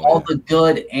 So all the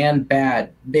good and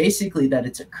bad, basically that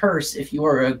it's a curse. If you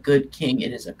are a good king,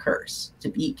 it is a curse to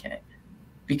be king,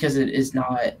 because it is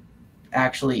not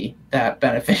actually that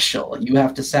beneficial. You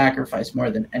have to sacrifice more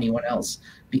than anyone else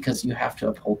because you have to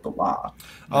uphold the law.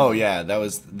 Oh yeah, that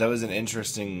was an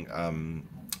interesting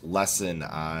lesson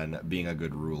on being a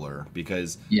good ruler,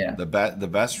 because the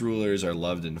best rulers are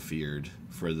loved and feared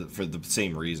for the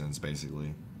same reasons,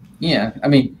 basically. Yeah, I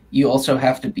mean, you also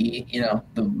have to be,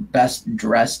 the best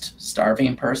dressed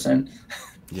starving person.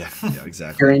 Yeah,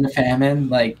 exactly. During the famine,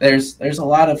 like there's a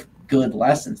lot of good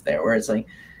lessons there, where it's like,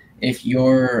 if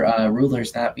your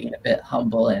ruler's not being a bit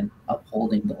humble and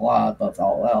upholding the law above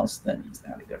all else, then he's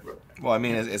not a good ruler. Well, I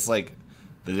mean, it's like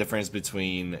the difference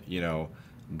between,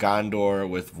 Gondor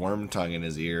with Wormtongue in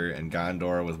his ear and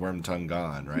Gondor with Wormtongue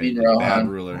gone, right? Rohan. Bad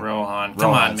ruler. Rohan.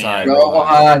 Come on, man.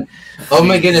 Rohan. Oh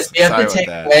my goodness, we have to take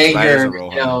away your,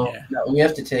 we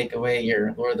have to take away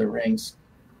your Lord of the Rings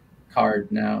card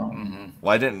now. Mm-hmm.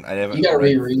 Well, I haven't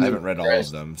read all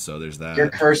of them, so there's that. You're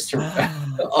cursed to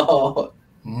Oh.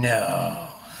 No.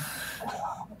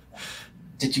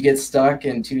 Did you get stuck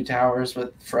in Two Towers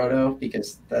with Frodo?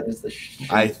 Because that is the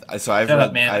I've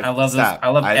read, man. I love this. I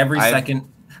love every second.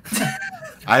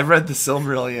 I've read the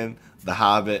Silmarillion, the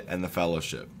Hobbit, and the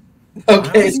Fellowship.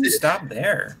 Okay, so stop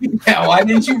there. Yeah, why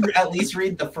didn't you at least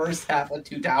read the first half of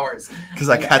Two Towers? Because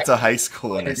I got to high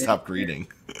school and I stopped reading.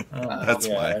 That's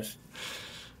why.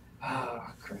 Oh,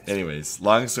 Christ. Anyways,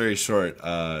 long story short,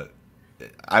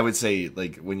 I would say,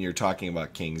 like, when you're talking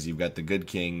about kings, you've got the good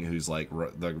king who's like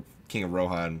the king of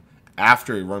Rohan.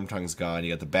 After Wormtongue's gone,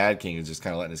 you got the bad king who's just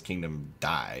kind of letting his kingdom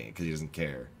die because he doesn't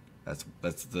care.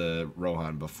 That's the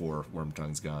Rohan before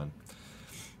Wormtongue's gone.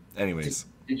 Anyways,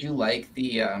 did you like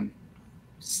the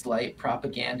slight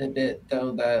propaganda bit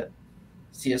though that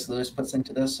C.S. Lewis puts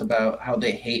into this about how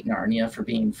they hate Narnia for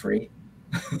being free?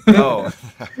 Oh,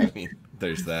 I mean,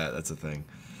 there's that. That's a thing.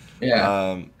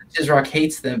 Yeah. Isrock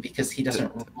hates them because he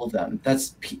doesn't rule them.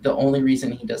 That's the only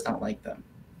reason he does not like them.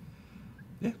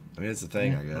 Yeah, I mean, it's a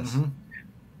thing, I guess. Mm-hmm.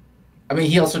 I mean,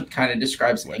 he also kind of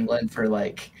describes England for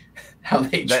like how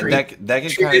they treat that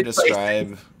could kind of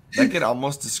describe. That could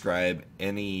almost describe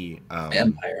any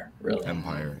empire, really.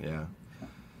 Empire, yeah.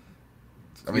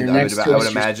 I mean, I would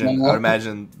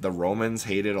imagine the Romans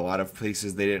hated a lot of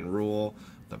places they didn't rule.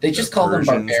 They just called them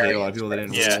barbarians. Hated a lot of people they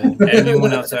didn't rule.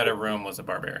 Anyone outside of Rome was a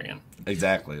barbarian.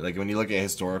 Exactly. Like when you look at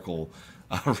historical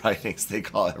writings, they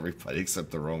call everybody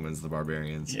except the Romans the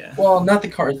barbarians. Yeah. Well, not the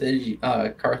Carthage.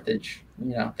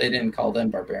 They didn't call them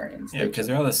barbarians. Yeah, because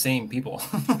they're all the same people.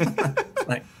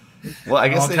 Like, well, I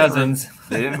guess all cousins.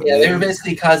 They didn't. Yeah, they were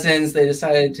basically cousins. They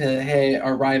decided to, hey,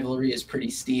 our rivalry is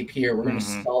pretty steep here. We're going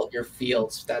to salt your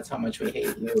fields. That's how much we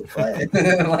hate you. But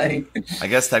I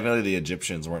guess technically the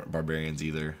Egyptians weren't barbarians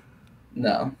either.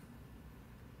 No.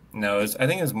 No, I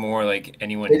think it's more like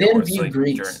anyone. They didn't view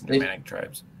Greeks. Germanic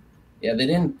tribes. Yeah, they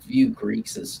didn't view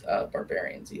Greeks as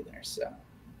barbarians either. So.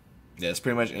 Yeah, it's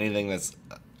pretty much anything that's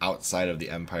outside of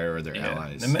the empire or their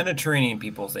allies. The Mediterranean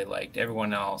peoples they liked.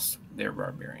 Everyone else, they're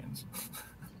barbarians.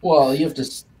 Well, you have to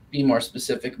be more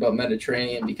specific about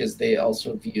Mediterranean because they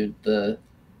also viewed the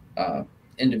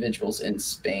individuals in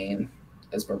Spain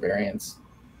as barbarians,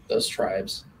 those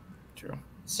tribes. True.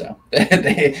 So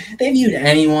they viewed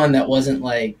anyone that wasn't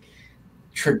like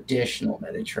traditional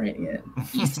Mediterranean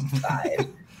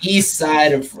east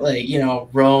side of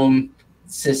Rome,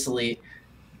 Sicily,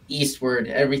 eastward,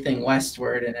 everything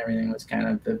westward, and everything was kind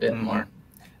of a bit more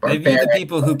barbaric. They viewed the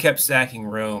people who kept sacking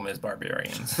Rome as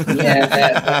barbarians.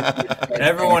 Yeah,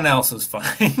 everyone else was fine.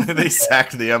 They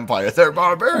sacked the empire. They're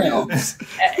barbarians.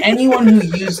 Anyone who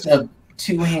used a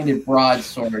two-handed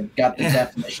broadsword got the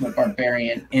definition of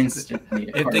barbarian instantly.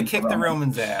 If they kicked the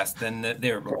Romans' ass, then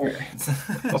they were barbarians.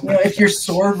 If your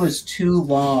sword was too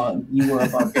long, you were a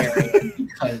barbarian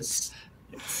because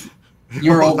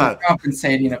you're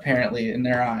overcompensating apparently in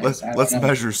their eyes. Let's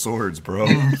measure swords, bro.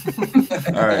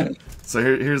 All right. So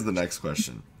here's the next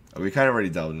question. We kind of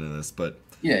already delved into this, but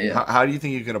how do you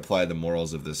think you can apply the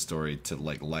morals of this story to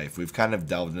like life? We've kind of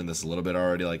delved into this a little bit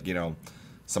already, like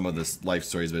some of this life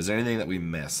stories, but is there anything that we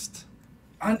missed?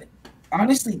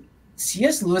 Honestly,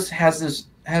 C.S. Lewis has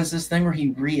this thing where he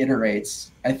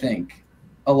reiterates, I think,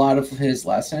 a lot of his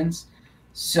lessons.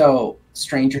 So,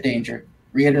 stranger danger,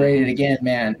 reiterated again,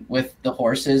 man, with the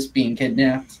horses being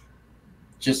kidnapped,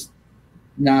 just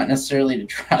not necessarily to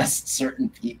trust certain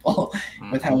people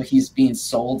with how he's being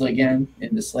sold again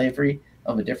into slavery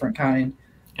of a different kind.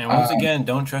 And once again,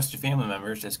 don't trust your family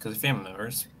members just because they're family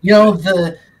members.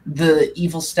 The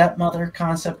evil stepmother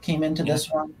concept came into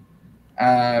this one.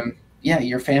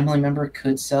 Your family member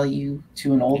could sell you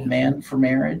to an old man for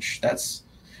marriage. This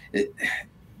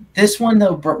one,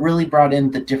 though, really brought in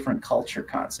the different culture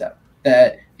concept.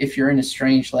 That if you're in a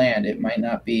strange land, it might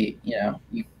not be,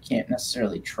 you can't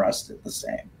necessarily trust it the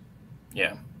same.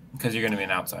 Yeah, because you're going to be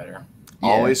an outsider. Yeah.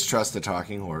 Always trust the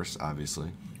talking horse, obviously.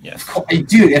 Yes.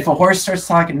 Dude, if a horse starts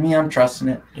talking to me, I'm trusting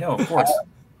it. Yeah, of course.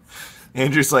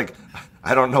 Andrew's like,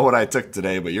 I don't know what I took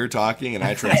today, but you're talking and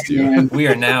I trust you. We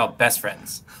are now best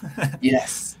friends.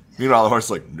 Yes. Meanwhile, the horse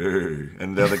is like, no.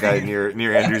 And the other guy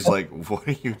near Andrew's like, what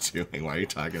are you doing? Why are you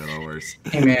talking to the horse?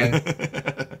 Hey,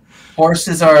 man.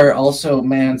 Horses are also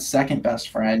man's second best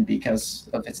friend because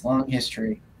of its long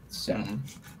history. So.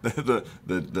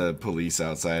 The police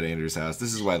outside Andrew's house.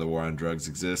 This is why the war on drugs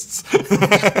exists.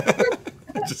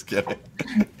 Just kidding.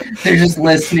 They're just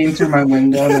listening through my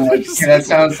window. And like, that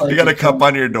sounds like you got a cup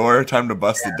on your door. Time to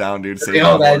bust it down, dude.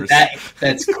 Save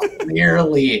that's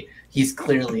clearly he's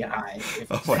clearly high.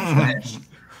 Oh my gosh.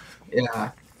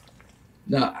 Yeah.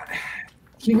 No,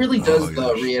 he really does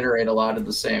reiterate a lot of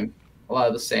the same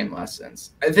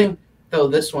lessons. I think though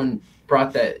this one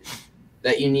brought that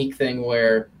unique thing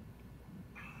where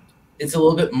it's a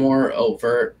little bit more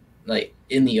overt, like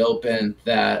in the open,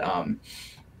 that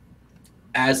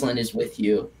Aslan is with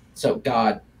you, so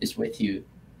God is with you.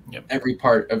 Yep. Every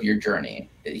part of your journey.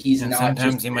 He's not.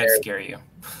 Sometimes he might scare you.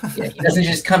 Yeah, he doesn't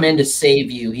just come in to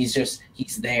save you. He's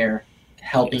there,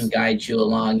 helping guide you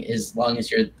along as long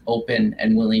as you're open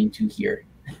and willing to hear,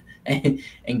 and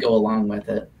go along with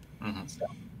it. Mm-hmm. So.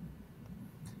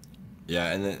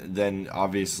 Yeah, and then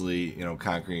obviously,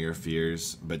 conquering your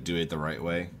fears, but do it the right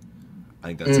way. I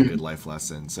think that's a good life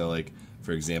lesson. So, like,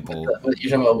 for example, what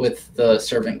you're talking about with the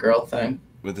servant girl thing.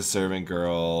 With the servant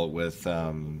girl, with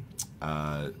the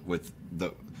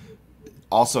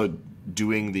also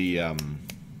doing the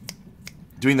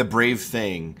brave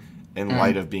thing in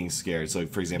light of being scared. So,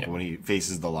 for example, when he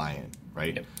faces the lion,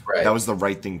 right? Yep. Right. That was the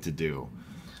right thing to do.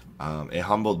 It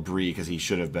humbled Bree because he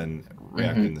should have been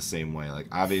reacting the same way. Like,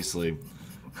 obviously,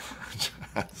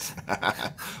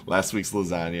 last week's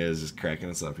lasagna is just cracking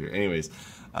us up here. Anyways,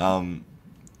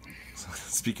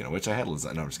 speaking of which, I had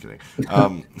lasagna. No, I'm just kidding.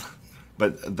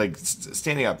 But like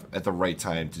standing up at the right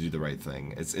time to do the right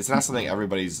thing, it's not something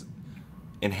everybody's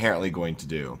inherently going to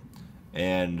do,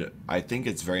 and I think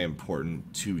it's very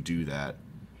important to do that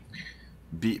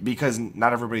because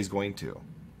not everybody's going to,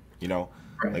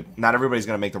 Right. like not everybody's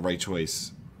going to make the right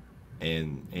choice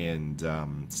and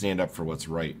stand up for what's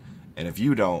right. And if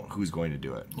you don't, who's going to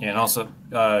do it? Yeah, and also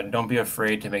don't be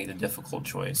afraid to make the difficult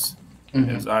choice.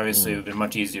 Because obviously it would be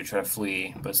much easier to try to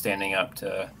flee, but standing up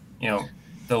to,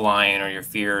 the lion or your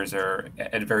fears or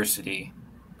adversity,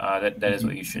 that is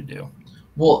what you should do.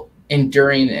 Well,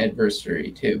 enduring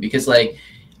adversity too, because like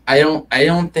I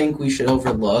don't think we should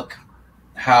overlook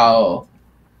how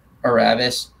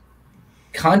Aravis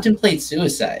contemplates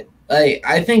suicide. Like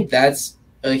I think that's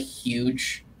a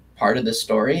huge part of the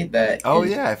story that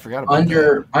I forgot about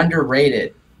that.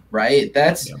 Underrated, right?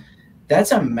 That's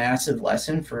a massive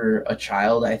lesson for a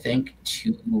child, I think,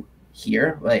 to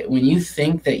hear. Like when you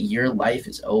think that your life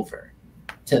is over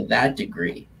to that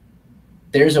degree,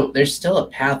 there's still a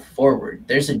path forward.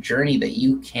 There's a journey that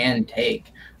you can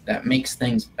take that makes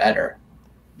things better,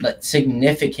 but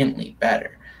significantly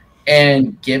better.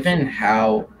 And given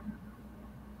how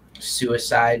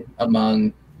suicide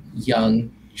among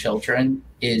young children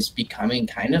is becoming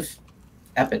kind of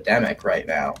epidemic right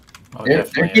now.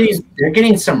 They're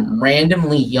getting some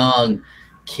randomly young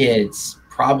kids,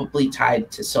 probably tied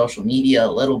to social media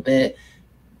a little bit,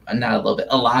 not a little bit,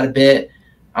 a lot of it.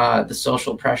 The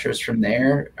social pressures from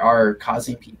there are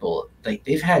causing people, like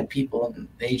they've had people in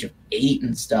the age of 8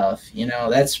 and stuff.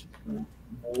 That's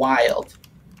wild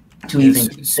to even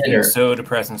consider. So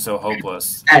depressed and so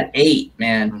hopeless at 8,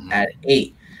 man. At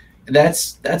 8.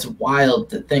 That's wild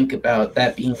to think about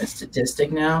that being a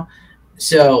statistic now.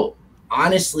 So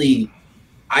honestly,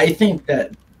 I think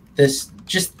that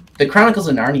the Chronicles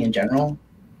of Narnia in general,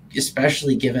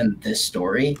 especially given this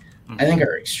story, I think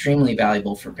are extremely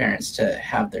valuable for parents to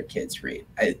have their kids read.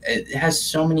 It has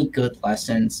so many good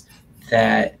lessons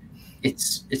that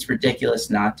it's ridiculous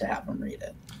not to have them read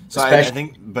it. So I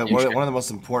think, but one of the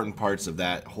most important parts of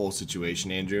that whole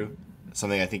situation, Andrew,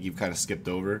 something I think you've kind of skipped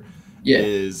over,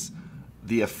 is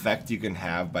the effect you can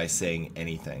have by saying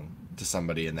anything to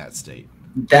somebody in that state.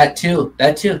 That too.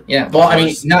 Yeah. Well, I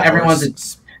mean, not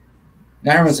everyone's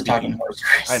a talking horse.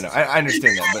 I know. I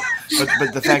understand that,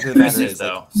 but the fact of the matter is,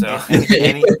 though,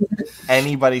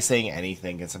 anybody saying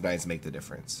anything can sometimes make the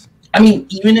difference. I mean,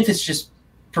 even if it's just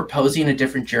proposing a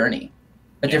different journey,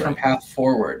 a different path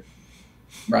forward,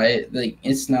 right? Like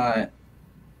it's not.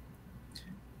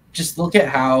 Just look at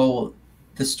how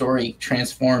the story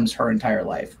transforms her entire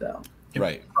life, though.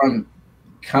 Right. From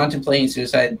contemplating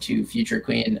suicide to future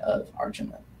queen of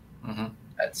Argent.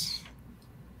 That's,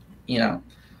 you know,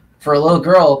 for a little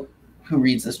girl who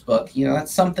reads this book, you know,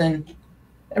 that's something.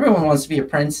 Everyone wants to be a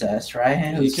princess,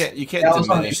 right? You can't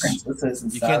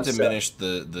diminish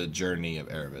the journey of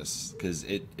Erebus, because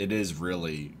it is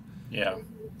really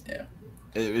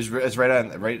it's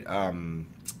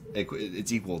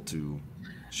it's equal to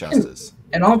Shasta's.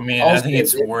 I think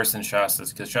it's worse than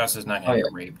Shasta's, because Shasta's not going to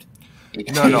get raped.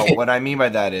 No. What I mean by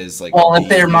that is, like, if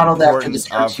they're modeled after the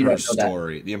church, of her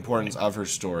story, the importance of her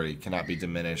story cannot be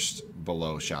diminished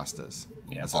below Shasta's.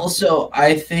 Yeah. Also,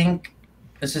 I think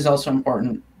this is also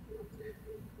important.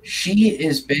 She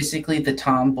is basically the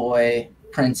tomboy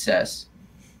princess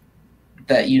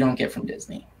that you don't get from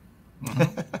Disney.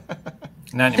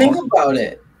 Think about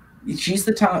it.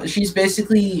 She's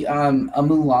basically a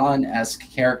Mulan-esque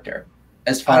character.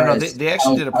 As far as they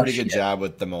actually did a pretty good job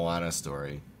with the Moana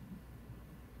story.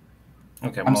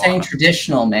 Okay, I'm saying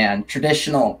traditional, man.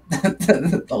 Traditional,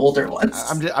 the older ones.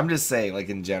 I'm just saying, like,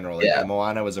 in general, like,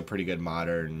 Moana was a pretty good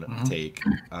modern take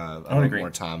of a more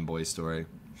tomboy story.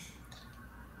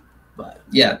 But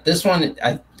yeah, this one,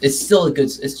 it's still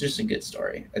it's just a good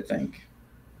story, I think.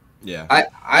 Yeah,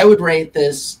 I would rate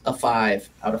this a 5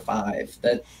 out of 5.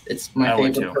 That it's my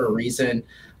favorite for a reason.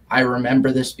 I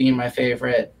remember this being my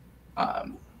favorite.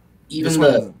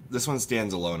 This one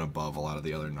stands alone above a lot of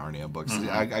the other Narnia books.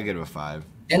 I give it a 5.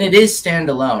 And it is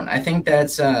standalone. I think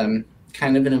that's kind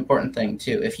of an important thing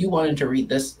too. If you wanted to read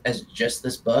this as just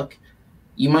this book,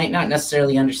 you might not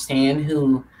necessarily understand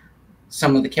who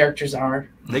some of the characters are.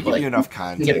 They give you enough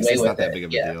context. It's not that big of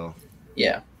a deal.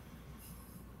 Yeah.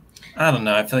 I don't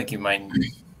know. I feel like you might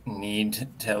need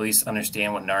to at least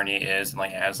understand what Narnia is and,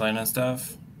 like, Aslan and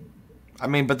stuff. I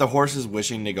mean, but the horses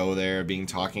wishing to go there, being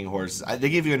talking horses, they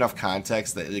give you enough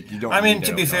context that, like, you don't. I mean,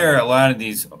 to be fair, a lot of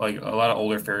these, like, a lot of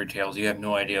older fairy tales, you have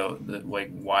no idea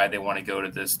why they want to go to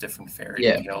this different fairy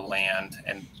tale land,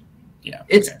 and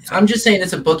I'm just saying,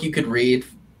 it's a book you could read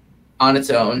on its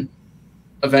own.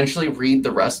 Eventually, read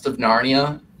the rest of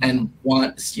Narnia, and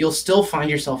you'll still find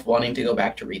yourself wanting to go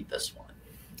back to read this one.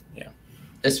 Yeah,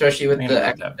 especially with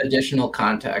the additional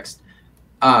context.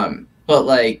 But,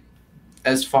 like,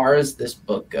 as far as this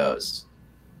book goes,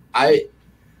 I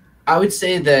would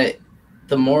say that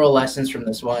the moral lessons from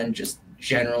this one, just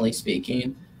generally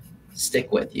speaking,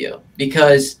 stick with you,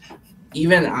 because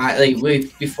even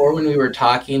before, when we were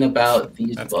talking about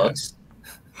these books,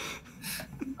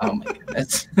 oh my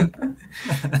goodness.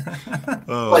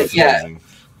 But yeah,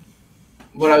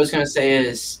 what I was going to say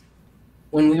is,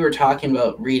 when we were talking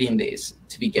about reading these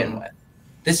to begin with,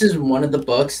 this is one of the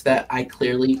books that I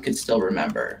clearly could still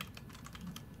remember.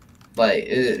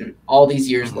 Like, all these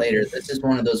years later, this is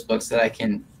one of those books that I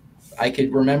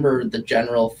could remember the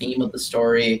general theme of the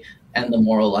story and the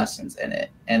moral lessons in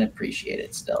it, and appreciate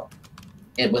it still,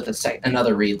 with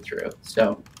another read through.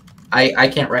 So I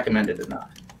can't recommend it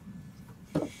enough.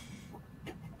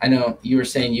 I know you were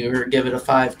saying you would give it a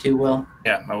 5 too, Will?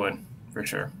 Yeah, I would, for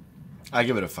sure. I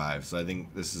give it a 5, so I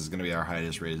think this is going to be our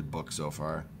highest rated book so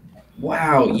far.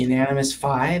 Wow, unanimous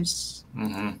 5s?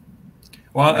 Mm-hmm.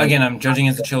 Well, again, I'm judging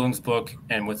as a children's book,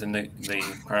 and within the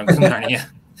Chronicles of Narnia,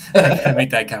 I can't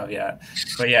make that caveat.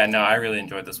 But yeah, no, I really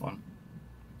enjoyed this one.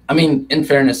 I mean, in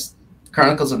fairness,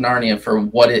 Chronicles of Narnia, for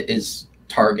what it is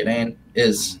targeting,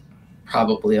 is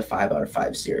probably a 5 out of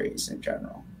 5 series in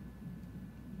general.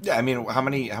 Yeah, I mean, how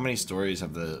many stories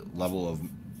have the level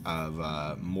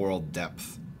of moral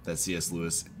depth that C.S.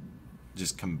 Lewis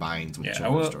just combines with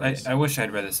children's stories? I wish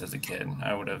I'd read this as a kid.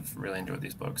 I would have really enjoyed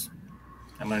these books.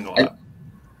 I learned a lot.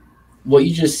 What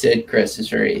you just said, Chris, is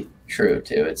very true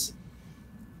too.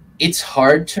 It's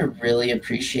hard to really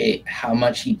appreciate how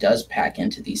much he does pack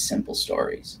into these simple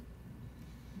stories.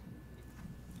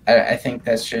 I think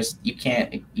that's just, you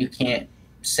can't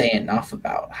say enough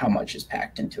about how much is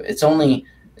packed into it. It's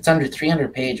under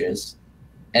 300 pages,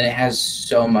 and it has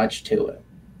so much to it.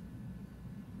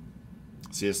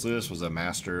 C.S. Lewis was a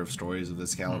master of stories of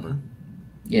this caliber. Mm-hmm.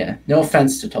 Yeah, no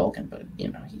offense to Tolkien, but, you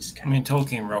know, he's kind of...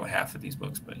 Tolkien wrote half of these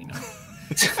books, but, you know.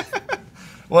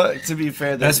 Well, to be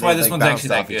fair, that's why this one's actually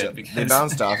that good. Because they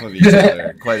bounced off of each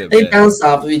other quite a bit. They bounced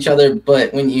off of each other,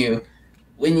 but when you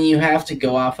have to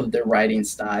go off of their writing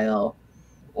style,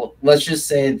 well, let's just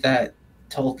say that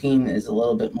Tolkien is a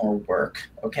little bit more work,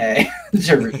 okay,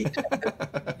 to read.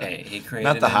 Hey, he created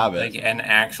not the Hobbit, like an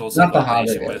actual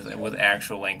civilization with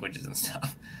actual languages and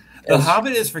stuff. The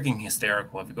Hobbit is freaking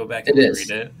hysterical. If you go back and read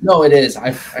it, no, it is.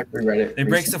 I've reread it. It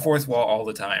breaks the fourth wall all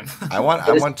the time. I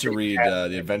want to read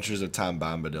The Adventures of Tom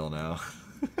Bombadil now.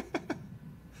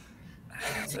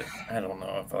 I don't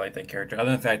know if I like that character,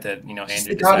 other than the fact that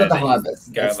Andrew God of the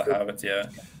Hobbits. God of the Hobbits,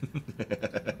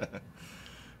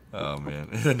 yeah. Oh man,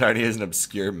 Narnia is an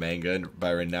obscure manga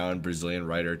by renowned Brazilian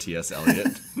writer T.S.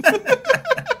 Eliot.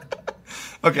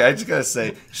 Okay, I just gotta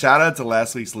say, shout out to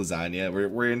last week's lasagna.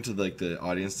 We're into like the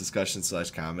audience discussion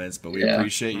 / comments, but we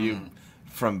appreciate you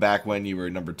from back when you were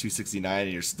number 269,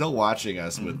 and you're still watching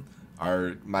us with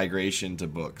our migration to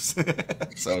books.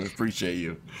 So I appreciate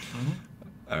you.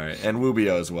 All right, and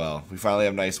Wubio as well. We finally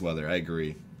have nice weather. I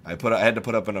agree. I had to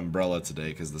put up an umbrella today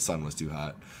because the sun was too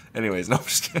hot. Anyways, no, I'm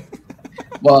just kidding.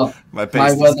 Well, my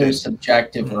weather's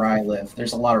subjective where I live.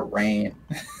 There's a lot of rain.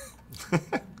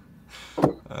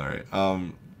 All right.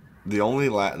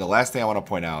 The last thing I want to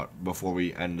point out before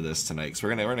we end this tonight, because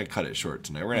we're gonna cut it short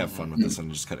tonight. We're gonna have fun with this one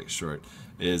and just cut it short.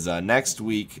 Is next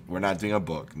week we're not doing a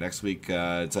book. Next week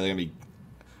it's either gonna be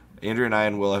Andrew and I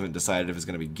and Will haven't decided if it's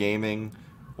gonna be gaming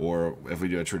or if we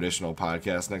do a traditional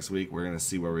podcast next week. We're gonna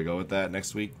see where we go with that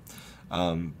next week.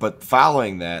 But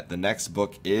following that, the next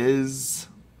book is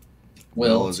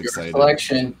Will is excited.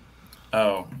 Selection.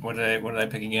 Oh, what did I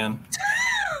pick again?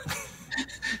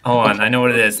 Hold on, I know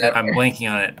what it is. I'm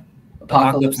blanking on it.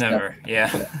 Apocalypse Never.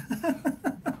 Yeah.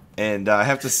 And I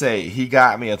have to say, he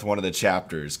got me with one of the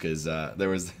chapters because there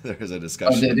was a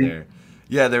discussion there.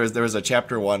 Yeah, there was a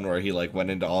chapter 1 where he like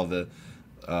went into all the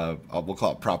we'll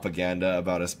call it propaganda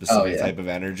about a specific type of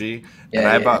energy, and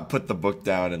I about put the book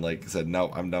down and like said,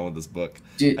 no, I'm done with this book.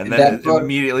 Dude, and then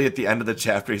immediately at the end of the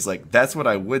chapter, he's like, that's what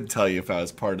I would tell you if I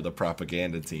was part of the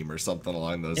propaganda team or something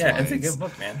along those lines. Yeah, it's a good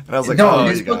book, man. And I was like, no,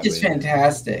 this book is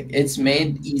fantastic. It's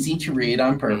made easy to read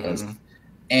on purpose,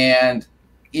 and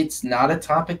it's not a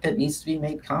topic that needs to be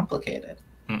made complicated.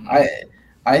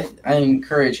 I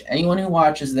encourage anyone who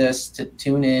watches this to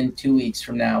tune in 2 weeks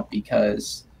from now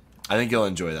because I think you'll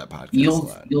enjoy that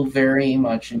podcast. You'll very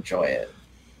much enjoy it.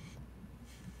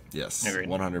 Yes,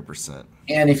 100%.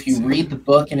 And if you read the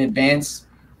book in advance,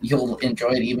 you'll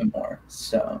enjoy it even more.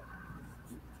 So,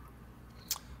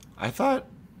 I thought,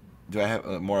 do I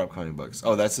have more upcoming books?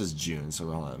 Oh, that says June. So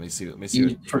hold on, let me see. You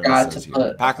what forgot to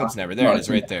put Apocalypse Never. There it is,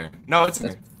 right there. No, it's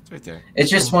there. It's right there. It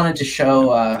just wanted to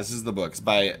show. This is the books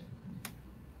by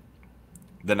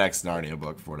the next Narnia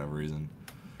book for whatever reason.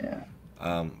 Yeah.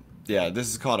 Yeah, this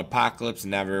is called Apocalypse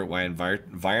Never, Why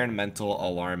Environmental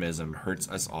Alarmism Hurts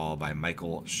Us All by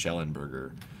Michael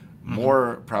Schellenberger.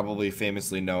 More probably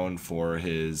famously known for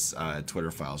his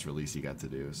Twitter Files release he got to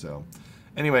do. So,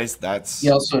 anyways, that's...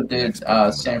 He also did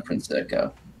San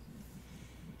Francisco.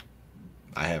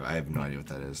 I have no idea what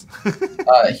that is.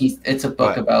 It's a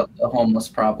book about the homeless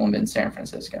problem in San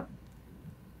Francisco.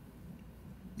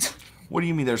 What do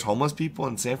you mean there's homeless people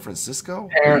in San Francisco?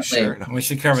 Apparently. Sure? No. We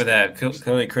should cover that.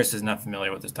 Clearly, Chris is not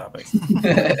familiar with this topic.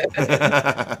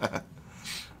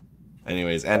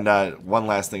 Anyways, and one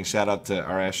last thing. Shout out to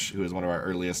Arash, who is one of our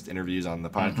earliest interviews on the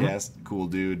podcast. Cool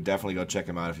dude. Definitely go check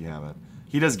him out if you haven't.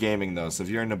 He does gaming, though, so if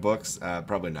you're into books,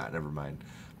 probably not. Never mind.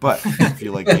 But if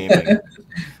you like gaming,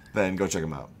 then go check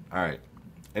him out. All right.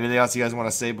 Anything else you guys want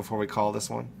to say before we call this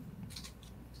one?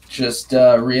 Just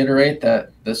reiterate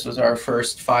that this was our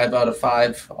first 5 out of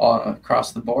 5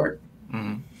 across the board,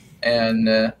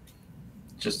 and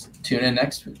just tune in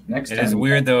next time. It is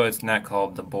weird though; it's not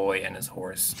called The Boy and His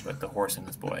Horse, but The Horse and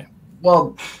His Boy.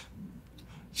 Well,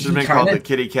 should have been called The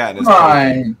Kitty Cat and His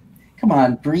Boy. Come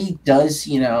on, Bree does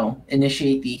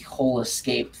initiate the whole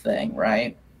escape thing,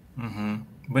 right?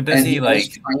 But does he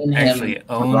actually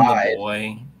own the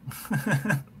boy?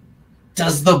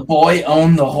 Does the boy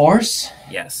own the horse?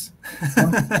 Yes.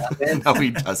 No,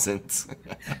 he doesn't.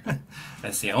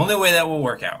 That's the only way that will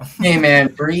work out. Hey, man,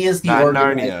 Bree is the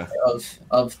organizer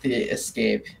of the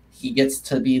escape. He gets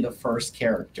to be the first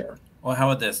character. Well, how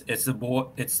about this? It's the boy.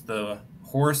 It's the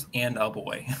horse and a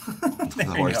boy. The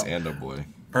horse and a boy.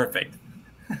 Perfect.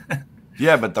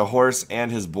 Yeah, but the horse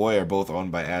and his boy are both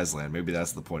owned by Aslan. Maybe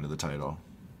that's the point of the title.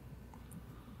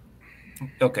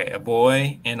 Okay, a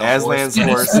boy and a Aslan's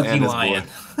horse and his lion.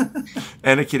 Boy.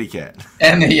 And a kitty cat.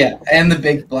 And the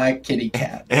big black kitty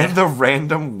cat. And the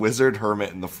random wizard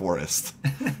hermit in the forest.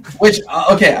 Which,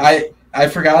 okay, I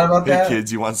forgot about that. Hey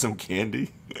kids, you want some candy?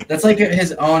 That's like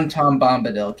his own Tom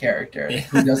Bombadil character.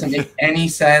 Who doesn't make any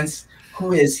sense.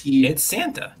 Who is he? It's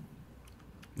Santa.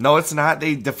 No, it's not.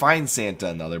 They define Santa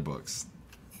in other books.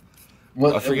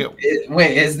 What, I forget.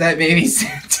 Wait, is that maybe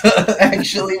Santa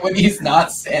actually when he's not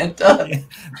Santa? Yeah,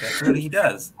 that's what he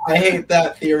does. I hate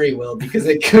that theory, Will, because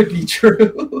it could be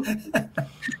true.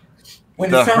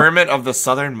 The Hermit of the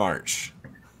Southern March.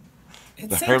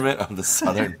 The Hermit of the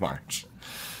Southern March.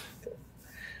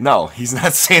 No, he's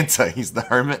not Santa. He's the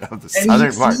Hermit of the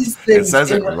Southern March. It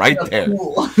says it right there.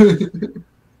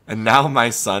 And now, my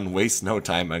son, waste no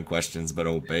time on questions, but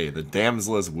obey. The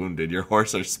damsel is wounded. Your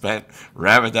horse are spent.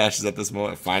 Rabbit is at this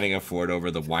moment finding a ford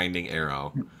over the winding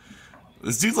arrow.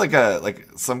 This dude's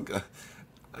some.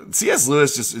 C.S.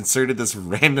 Lewis just inserted this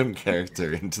random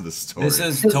character into the story. This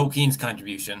is Tolkien's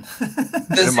contribution.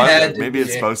 Maybe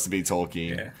it's supposed to be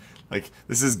Tolkien. Yeah. Like,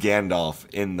 this is Gandalf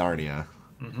in Narnia.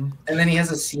 Mm-hmm. And then he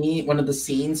has one of the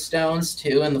scene stones,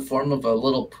 too, in the form of a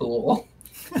little pool.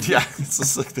 Yeah, it's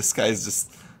just like this guy's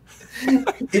just...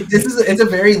 It's a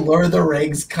very Lord of the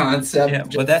Rings concept. Yeah,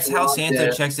 but that's how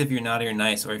Santa checks if you're naughty or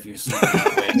nice, or if you're sleeping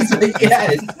that way. He's like,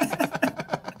 yes.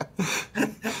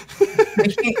 I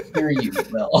can't hear you,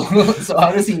 Will. So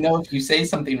how does he know if you say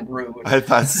something rude? I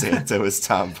thought Santa was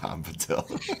Tom Bombadil.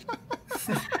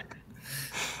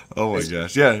 Oh my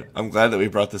gosh! Yeah, I'm glad that we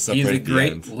brought this up. He's right a at the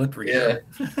great end. lip reader.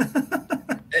 Yeah.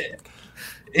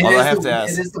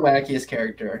 It is the wackiest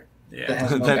character. Yeah. That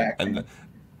has no background.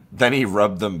 Then he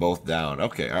rubbed them both down.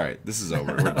 Okay, all right, this is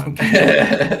over. We're done.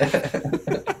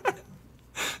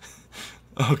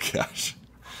 Oh gosh.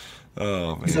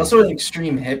 Oh man. He's also an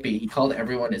extreme hippie. He called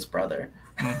everyone his brother.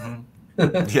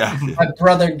 Mm-hmm. Yeah. My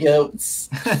brother goats.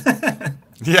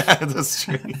 Yeah, that's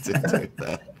true. He did do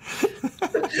that.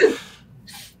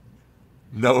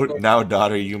 No, now,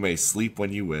 daughter, you may sleep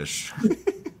when you wish.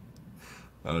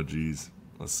 Oh, geez.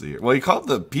 Let's see. Well, he called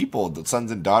the people the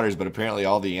sons and daughters, but apparently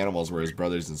all the animals were his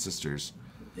brothers and sisters.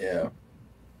 Yeah.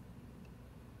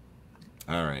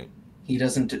 All right. He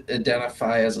doesn't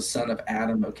identify as a son of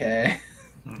Adam, okay?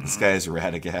 This guy is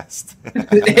Radagast.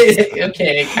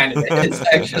 Okay, it kind of is,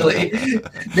 actually.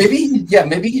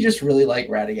 Maybe he just really liked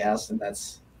Radagast, and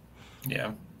that's...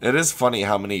 Yeah. It is funny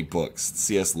how many books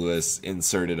C.S. Lewis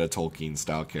inserted a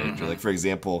Tolkien-style character. Like, for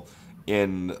example,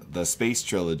 in the Space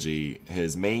Trilogy,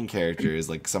 his main character is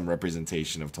like some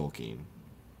representation of Tolkien.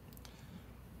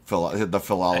 The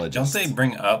philologist. Don't they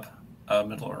bring up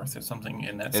Middle-earth or something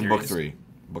in that series? In book three.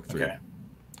 Okay.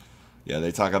 Yeah,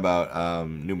 they talk about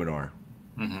Numenor.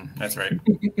 That's right.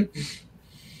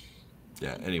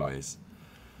 Yeah, anyways.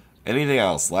 Anything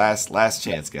else? Last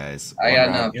chance, guys. I got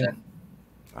nothing.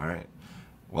 All right.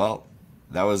 Well,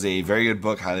 that was a very good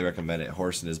book. Highly recommend it.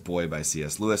 Horse and His Boy by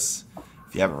C.S. Lewis.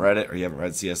 If you haven't read it or you haven't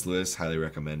read C.S. Lewis, highly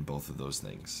recommend both of those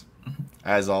things.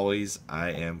 As always,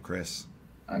 I am Chris.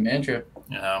 I'm Andrew.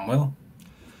 And I'm Will.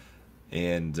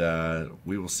 And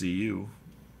we will see you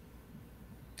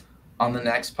on the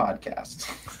next podcast.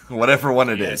 Whatever one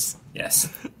it is.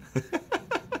 Yes.